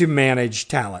to manage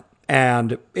talent.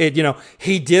 And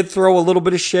he did throw a little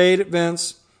bit of shade at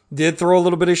Vince, did throw a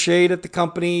little bit of shade at the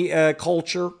company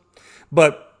culture.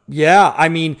 But yeah,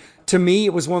 to me,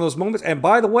 it was one of those moments. And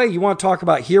by the way, you want to talk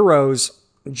about heroes.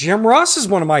 Jim Ross is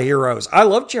one of my heroes. I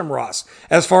love Jim Ross.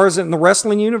 As far as in the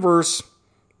wrestling universe,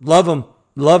 love him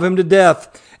to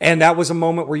death. And that was a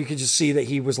moment where you could just see that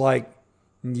he was like,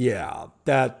 yeah,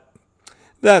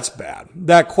 That's bad.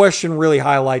 That question really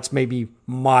highlights maybe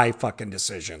my fucking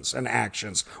decisions and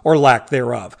actions or lack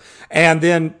thereof. And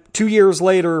then 2 years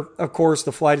later, of course,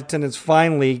 the flight attendants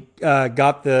finally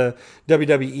got the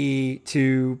WWE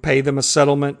to pay them a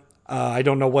settlement. I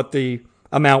don't know what the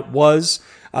amount was,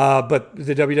 but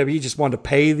the WWE just wanted to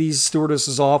pay these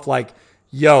stewardesses off like,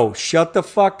 yo, shut the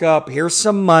fuck up. Here's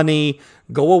some money.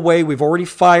 Go away. We've already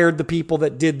fired the people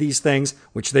that did these things,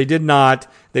 which they did not.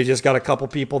 They just got a couple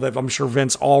people that I'm sure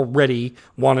Vince already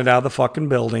wanted out of the fucking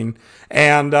building.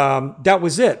 And that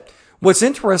was it. What's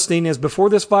interesting is before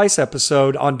this Vice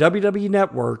episode on WWE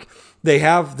Network, they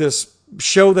have this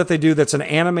show that they do that's an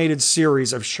animated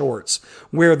series of shorts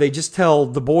where they just tell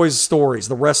the boys' stories,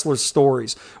 the wrestlers'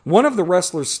 stories. One of the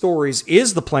wrestlers' stories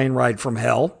is the plane ride from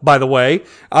hell, by the way.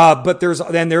 But there's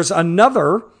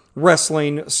another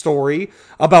wrestling story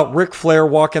about Ric Flair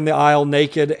walking the aisle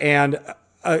naked and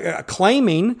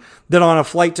claiming that on a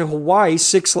flight to Hawaii,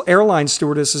 6 airline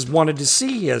stewardesses wanted to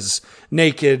see his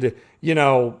naked,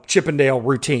 Chippendale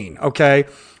routine. Okay.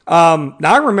 Now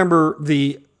I remember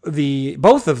the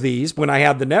both of these when I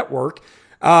had the network.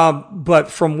 But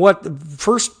from what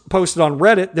first posted on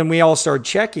Reddit, then we all started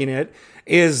checking it,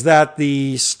 is that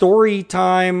the story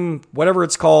time, whatever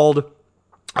it's called,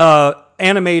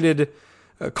 animated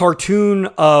cartoon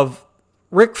of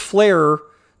Ric Flair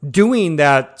doing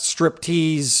that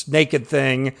striptease naked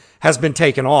thing has been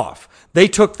taken off. They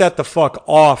took that the fuck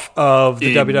off of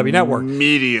the WWE Network.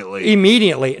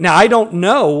 Immediately. Now, I don't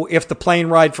know if the plane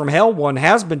ride from hell one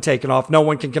has been taken off. No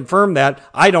one can confirm that.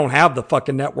 I don't have the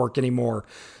fucking network anymore.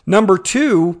 Number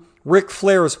 2, Ric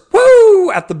Flair's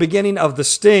woo at the beginning of the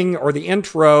Sting or the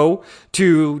intro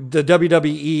to the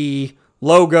WWE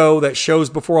logo that shows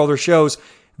before all their shows.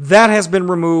 That has been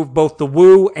removed, both the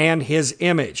woo and his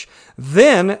image.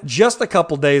 Then, just a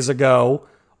couple days ago,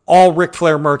 all Ric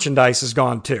Flair merchandise is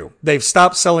gone too. They've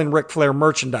stopped selling Ric Flair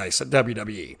merchandise at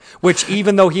WWE, which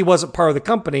even though he wasn't part of the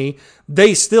company,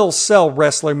 they still sell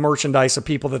wrestling merchandise of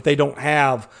people that they don't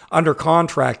have under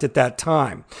contract at that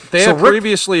time. They had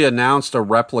previously announced a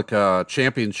replica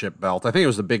championship belt. I think it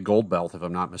was the big gold belt, if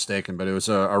I'm not mistaken, but it was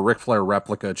a Ric Flair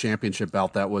replica championship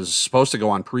belt that was supposed to go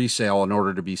on pre-sale in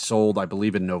order to be sold, I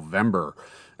believe, in November.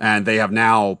 And they have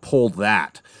now pulled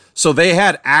that. So they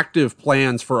had active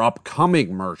plans for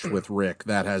upcoming merch with Rick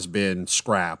that has been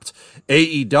scrapped.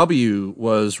 AEW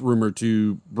was rumored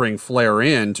to bring Flair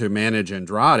in to manage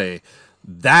Andrade.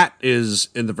 That is,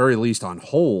 in the very least, on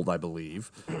hold, I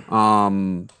believe.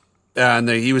 And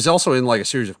he was also in like a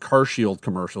series of Car Shield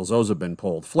commercials. Those have been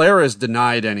pulled. Flair has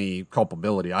denied any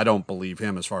culpability. I don't believe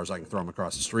him as far as I can throw him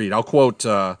across the street. I'll quote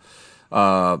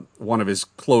one of his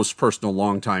close personal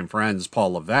longtime friends,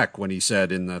 Paul Levesque, when he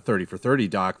said in the 30 for 30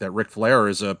 doc that Ric Flair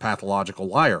is a pathological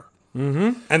liar.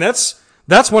 Mm-hmm. And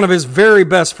that's one of his very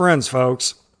best friends,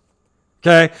 folks.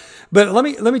 Okay, but let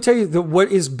me tell you that what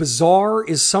is bizarre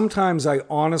is sometimes I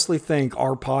honestly think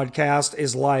our podcast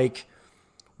is like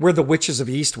we're the witches of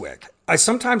Eastwick.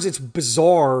 Sometimes it's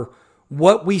bizarre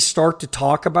what we start to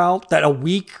talk about that a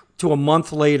week to a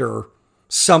month later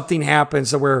something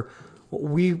happens that where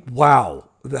wow,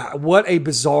 what a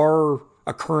bizarre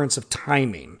occurrence of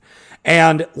timing.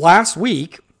 And last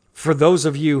week, for those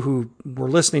of you who were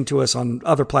listening to us on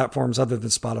other platforms other than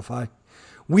Spotify,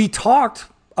 we talked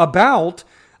about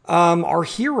our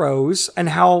heroes and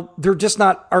how they're just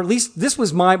not, or at least this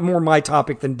was more my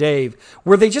topic than Dave,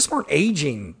 where they just weren't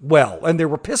aging well and they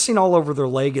were pissing all over their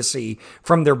legacy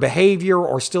from their behavior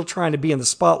or still trying to be in the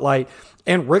spotlight.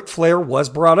 And Ric Flair was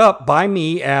brought up by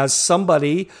me as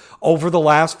somebody over the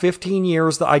last 15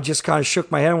 years that I just kind of shook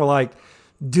my head and were like,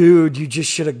 dude, you just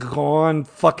should have gone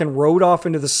fucking rode off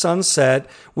into the sunset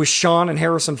with Shawn and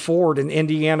Harrison Ford in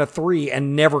Indiana 3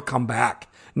 and never come back.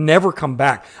 Never come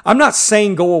back. I'm not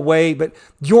saying go away, but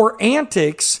your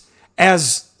antics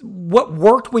as what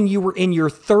worked when you were in your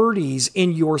 30s,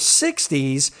 in your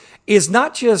 60s is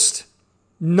not just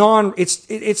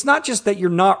it's not just that you're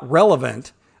not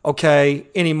relevant, okay,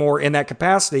 anymore in that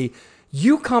capacity.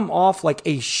 You come off like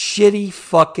a shitty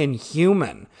fucking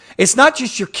human. It's not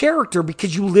just your character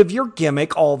because you live your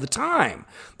gimmick all the time.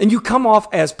 And you come off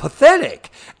as pathetic.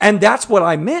 And that's what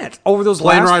I meant over those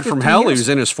Plane last Ride 15 from Hell, years. he was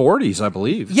in his 40s, I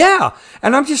believe. Yeah.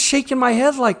 And I'm just shaking my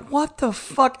head like, what the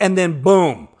fuck? And then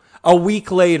boom, a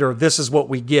week later, this is what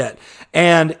we get.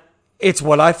 And it's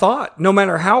what I thought. No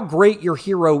matter how great your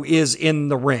hero is in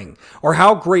the ring, or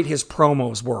how great his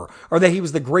promos were, or that he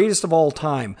was the greatest of all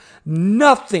time,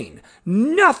 nothing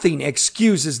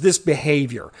excuses this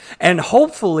behavior. And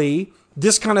hopefully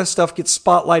this kind of stuff gets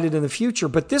spotlighted in the future.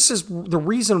 But this is the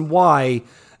reason why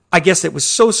I guess it was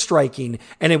so striking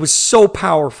and it was so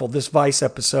powerful, this Vice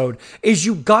episode, is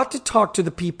you got to talk to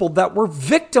the people that were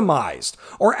victimized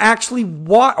or actually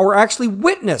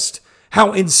witnessed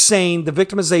how insane the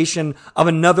victimization of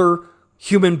another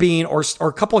human being or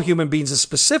a couple of human beings in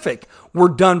specific were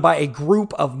done by a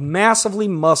group of massively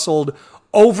muscled,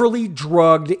 overly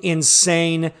drugged,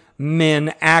 insane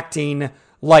men acting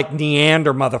like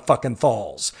Neander motherfucking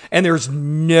thalls. And there's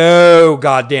no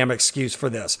goddamn excuse for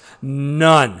this.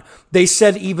 None. They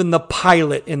said even the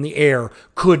pilot in the air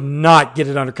could not get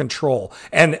it under control.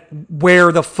 And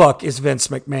where the fuck is Vince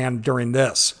McMahon during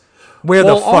this? Where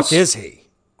the fuck is he?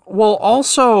 Well,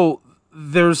 also,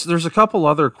 there's a couple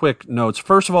other quick notes.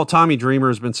 First of all, Tommy Dreamer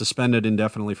has been suspended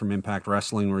indefinitely from Impact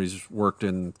Wrestling, where he's worked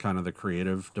in kind of the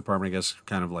creative department, I guess,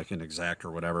 kind of like an exec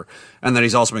or whatever. And then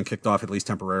he's also been kicked off, at least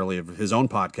temporarily, of his own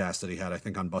podcast that he had, I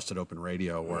think, on Busted Open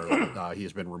Radio, where he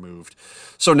has been removed.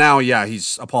 So now, yeah,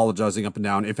 he's apologizing up and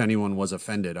down if anyone was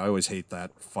offended. I always hate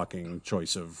that fucking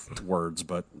choice of words,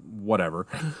 but whatever.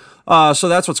 So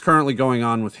that's what's currently going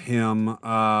on with him.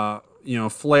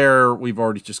 Flair, we've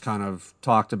already just kind of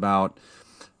talked about.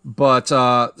 But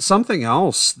something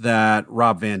else that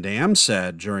Rob Van Dam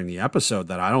said during the episode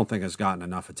that I don't think has gotten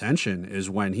enough attention is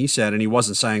when he said, and he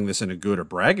wasn't saying this in a good or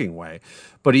bragging way,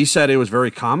 but he said it was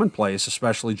very commonplace,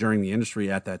 especially during the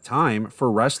industry at that time,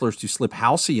 for wrestlers to slip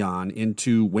Halcyon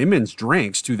into women's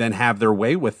drinks to then have their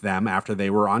way with them after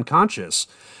they were unconscious.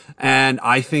 And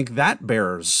I think that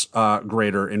bears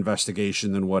greater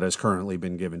investigation than what has currently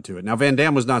been given to it. Now, Van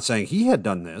Dam was not saying he had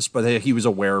done this, but he was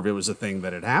aware of it was a thing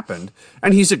that had happened.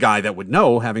 And he's a guy that would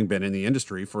know, having been in the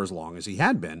industry for as long as he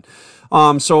had been.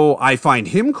 So I find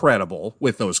him credible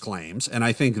with those claims. And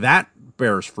I think that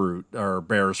bears fruit or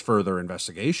bears further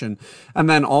investigation. And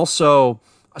then also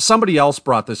somebody else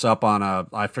brought this up on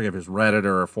I forget if it was Reddit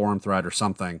or a forum thread or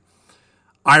something.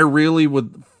 I really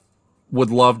would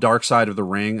love Dark Side of the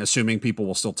Ring, assuming people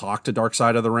will still talk to Dark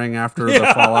Side of the Ring after the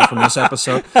fallout from this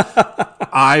episode.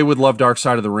 I would love Dark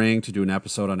Side of the Ring to do an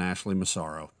episode on Ashley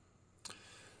Massaro.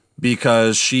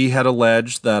 Because she had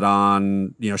alleged that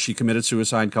she committed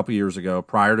suicide a couple years ago.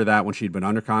 Prior to that, when she'd been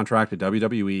under contract at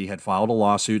WWE, had filed a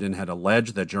lawsuit and had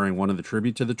alleged that during one of the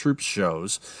Tribute to the Troops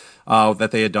shows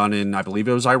that they had done in, I believe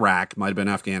it was Iraq, might have been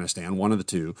Afghanistan, one of the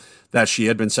two, that she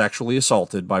had been sexually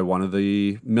assaulted by one of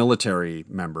the military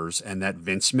members and that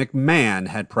Vince McMahon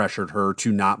had pressured her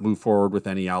to not move forward with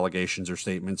any allegations or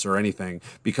statements or anything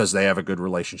because they have a good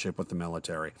relationship with the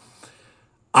military.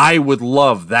 I would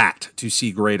love that to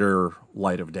see greater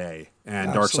light of day, and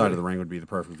Absolutely. Dark Side of the Ring would be the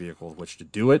perfect vehicle with which to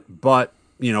do it. But,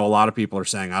 a lot of people are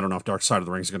saying, I don't know if Dark Side of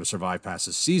the Ring is going to survive past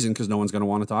this season because no one's going to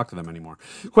want to talk to them anymore.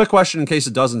 Quick question in case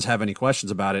it doesn't have any questions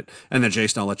about it, and then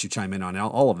Jason, I'll let you chime in on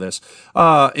all of this.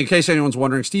 In case anyone's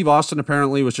wondering, Steve Austin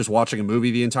apparently was just watching a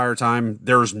movie the entire time.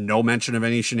 There's no mention of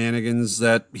any shenanigans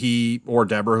that he or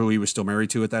Deborah, who he was still married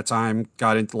to at that time,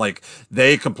 got into.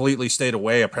 They completely stayed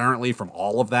away, apparently, from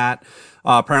all of that.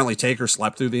 Apparently Taker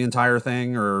slept through the entire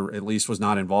thing, or at least was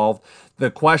not involved. The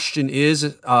question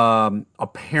is,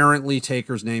 apparently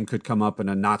Taker's name could come up in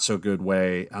a not so good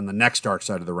way on the next Dark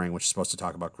Side of the Ring, which is supposed to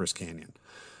talk about Chris Kanyon.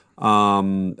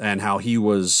 And how he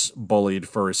was bullied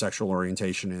for his sexual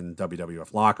orientation in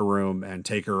WWF locker room, and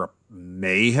Taker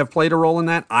may have played a role in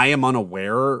that. I am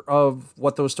unaware of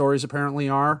what those stories apparently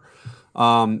are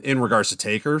in regards to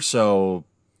Taker, so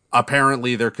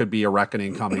apparently there could be a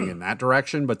reckoning coming in that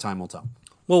direction, but time will tell.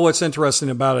 Well, what's interesting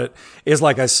about it is,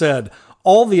 like I said,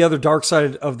 all the other Dark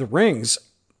Side of the Rings,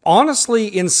 honestly,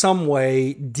 in some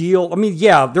way,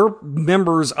 they're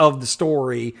members of the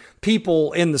story,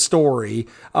 people in the story,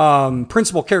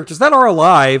 principal characters that are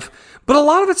alive, but a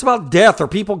lot of it's about death or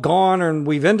people gone, and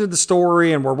we've ended the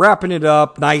story and we're wrapping it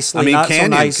up nicely, not so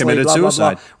nicely, committed blah,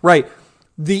 suicide. Blah, blah. Right.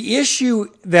 The issue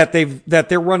that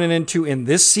they're running into in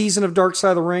this season of Dark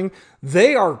Side of the Ring,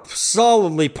 they are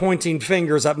solidly pointing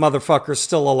fingers at motherfuckers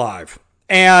still alive.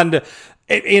 And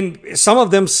in some of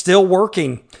them still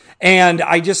working. And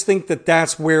I just think that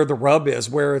that's where the rub is,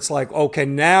 where it's like, okay,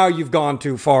 now you've gone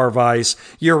too far, Vice.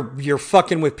 You're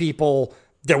fucking with people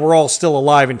that we're all still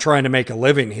alive and trying to make a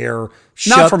living here.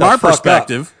 Not from our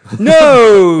perspective.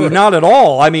 No, not at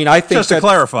all. I mean, I think just to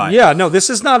clarify. Yeah, no,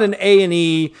 this is not an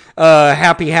A&E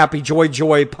happy,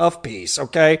 joy, puff piece,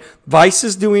 okay? Vice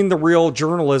is doing the real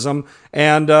journalism,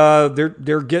 and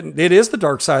they're getting, it is the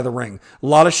Dark Side of the Ring. A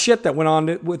lot of shit that went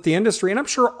on with the industry, and I'm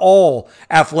sure all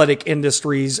athletic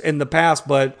industries in the past,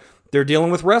 but they're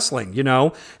dealing with wrestling,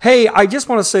 Hey, I just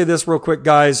want to say this real quick,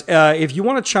 guys. If you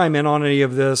want to chime in on any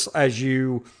of this, as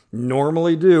you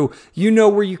normally do, you know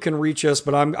where you can reach us,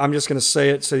 but I'm just going to say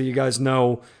it so you guys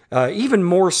know even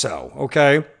more so,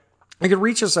 okay? You can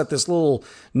reach us at this little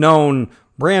known,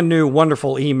 brand new,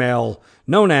 wonderful email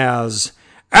known as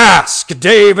Ask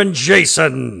Dave and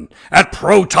Jason at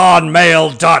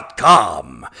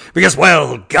protonmail.com. Because,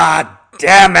 well, god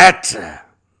damn it.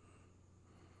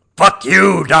 Fuck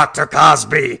you, Dr.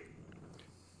 Cosby.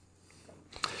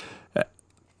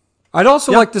 I'd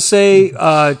also like to say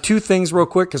two things real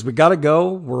quick because we got to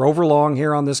go. We're overlong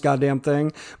here on this goddamn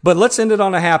thing. But let's end it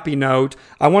on a happy note.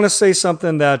 I want to say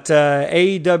something that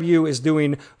AEW is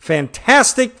doing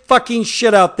fantastic fucking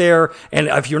shit out there. And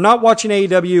if you're not watching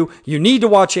AEW, you need to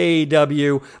watch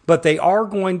AEW. But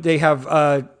they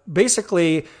have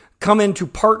basically come into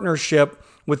partnership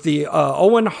with the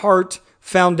Owen Hart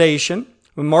Foundation.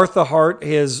 Martha Hart,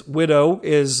 his widow,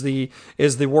 is the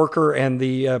worker and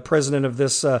the president of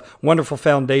this wonderful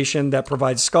foundation that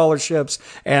provides scholarships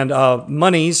and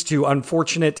monies to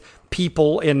unfortunate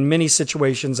people in many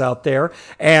situations out there.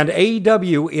 And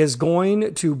AEW is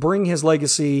going to bring his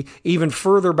legacy even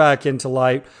further back into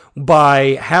light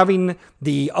by having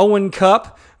the Owen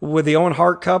Cup, with the Owen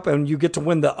Hart Cup, and you get to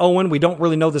win the Owen. We don't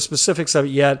really know the specifics of it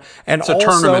yet. And it's a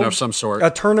tournament of some sort. A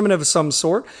tournament of some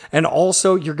sort. And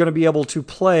also, you're going to be able to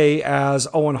play as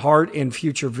Owen Hart in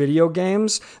future video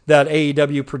games that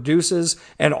AEW produces,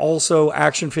 and also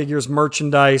action figures,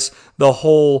 merchandise, the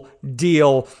whole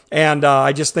deal. And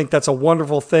I just think that's a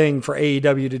wonderful thing for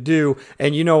AEW to do.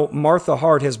 And, you know, Martha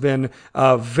Hart has been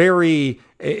very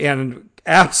and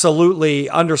absolutely,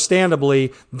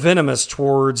 understandably venomous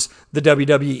towards the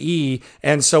WWE.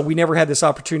 And so we never had this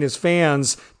opportunity as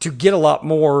fans to get a lot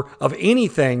more of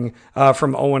anything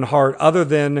from Owen Hart other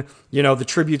than, you know, the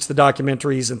tributes, the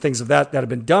documentaries and things of that have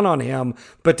been done on him.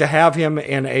 But to have him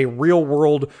in a real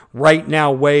world right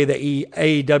now way that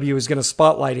AEW is going to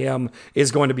spotlight him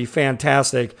is going to be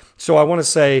fantastic. So I want to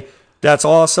say that's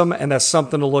awesome. And that's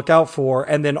something to look out for.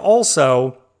 And then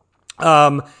also,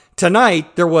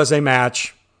 tonight, there was a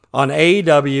match on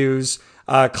AEW's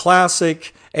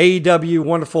classic AEW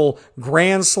wonderful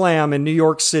Grand Slam in New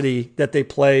York City that they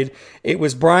played. It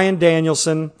was Bryan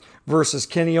Danielson versus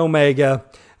Kenny Omega,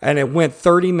 and it went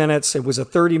 30 minutes. It was a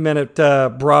 30-minute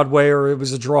Broadway, or it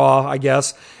was a draw, I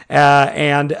guess.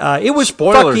 And it was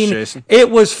spoilers, fucking... Jason.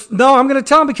 No, I'm going to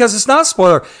tell them because it's not a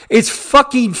spoiler. It's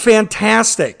fucking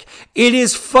fantastic. It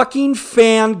is fucking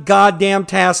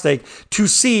fan-goddamn-tastic to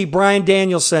see Bryan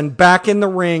Danielson back in the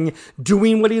ring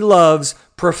doing what he loves,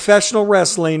 professional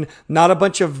wrestling, not a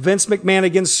bunch of Vince McMahon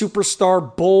against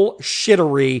superstar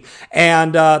bullshittery.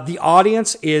 And the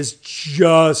audience is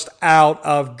just out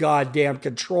of goddamn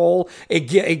control.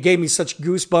 It gave me such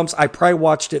goosebumps. I probably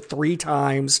watched it 3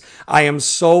 times. I am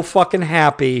so fucking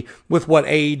happy with what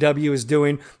AEW is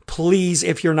doing. Please,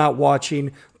 if you're not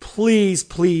watching, please,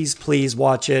 please, please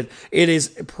watch it. It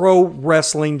is pro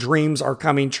wrestling dreams are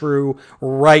coming true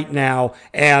right now.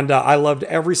 And I loved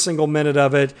every single minute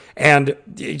of it. And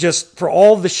just for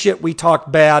all the shit we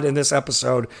talked bad in this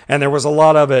episode, and there was a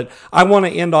lot of it, I want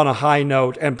to end on a high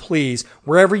note. And please,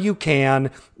 wherever you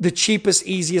can, the cheapest,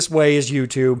 easiest way is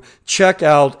YouTube. Check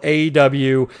out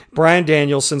AEW, Bryan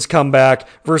Danielson's comeback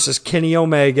versus Kenny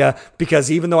Omega,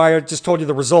 because even though I just told you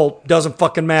the result, doesn't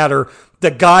fucking matter.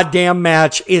 The goddamn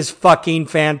match is fucking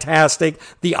fantastic.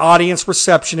 The audience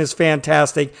reception is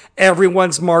fantastic.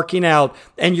 Everyone's marking out,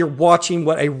 and you're watching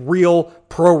what a real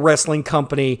pro wrestling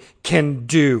company can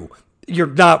do. You're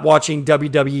not watching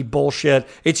WWE bullshit.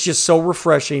 It's just so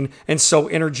refreshing and so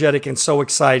energetic and so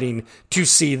exciting to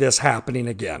see this happening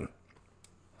again.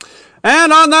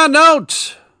 And on that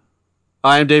note,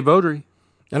 I am Dave Beaudry.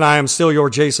 And I am still your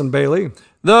Jason Bailey.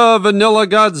 The Vanilla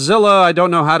Godzilla. I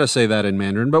don't know how to say that in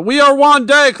Mandarin, but we are one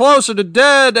day closer to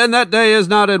dead, and that day is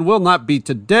not and will not be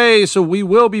today, so we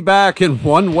will be back in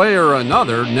one way or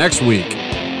another next week.